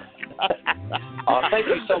 Jeremy. Thank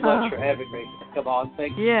you so much for having me. Come on.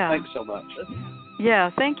 Thanks so much. Yeah,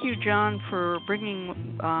 thank you, John, for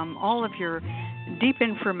bringing all of your deep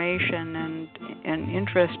information and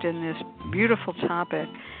interest in this beautiful topic.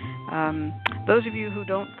 Those of you who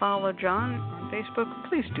don't follow John on Facebook,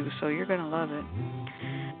 please do so. You're going to love it.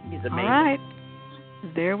 He's amazing. All right.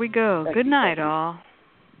 There we go. Good night, all.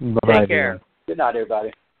 Bye-bye. Take care. Good night,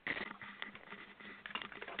 everybody.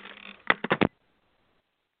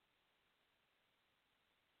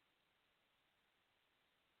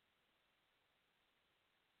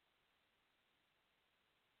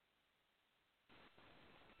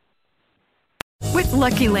 With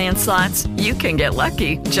Lucky Land Slots, you can get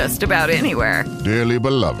lucky just about anywhere. Dearly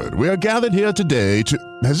beloved, we are gathered here today to...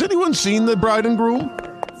 Has anyone seen the bride and groom?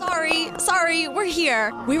 Sorry, we're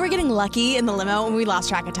here. We were getting lucky in the limo and we lost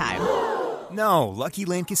track of time. No, Lucky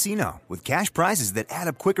Land Casino, with cash prizes that add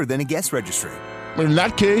up quicker than a guest registry. In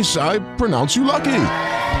that case, I pronounce you lucky.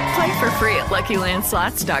 Play for free at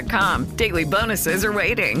LuckyLandSlots.com. Daily bonuses are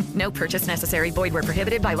waiting. No purchase necessary. Void where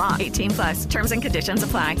prohibited by law. 18+. Terms and conditions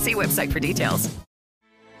apply. See website for details.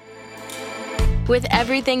 With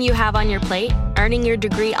everything you have on your plate, earning your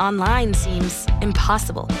degree online seems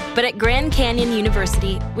impossible. But at Grand Canyon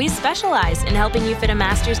University, we specialize in helping you fit a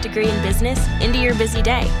master's degree in business into your busy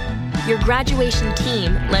day. Your graduation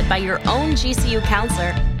team, led by your own GCU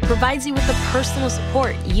counselor, provides you with the personal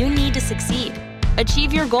support you need to succeed.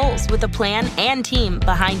 Achieve your goals with a plan and team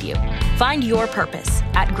behind you. Find your purpose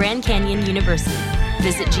at Grand Canyon University.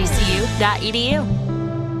 Visit gcu.edu.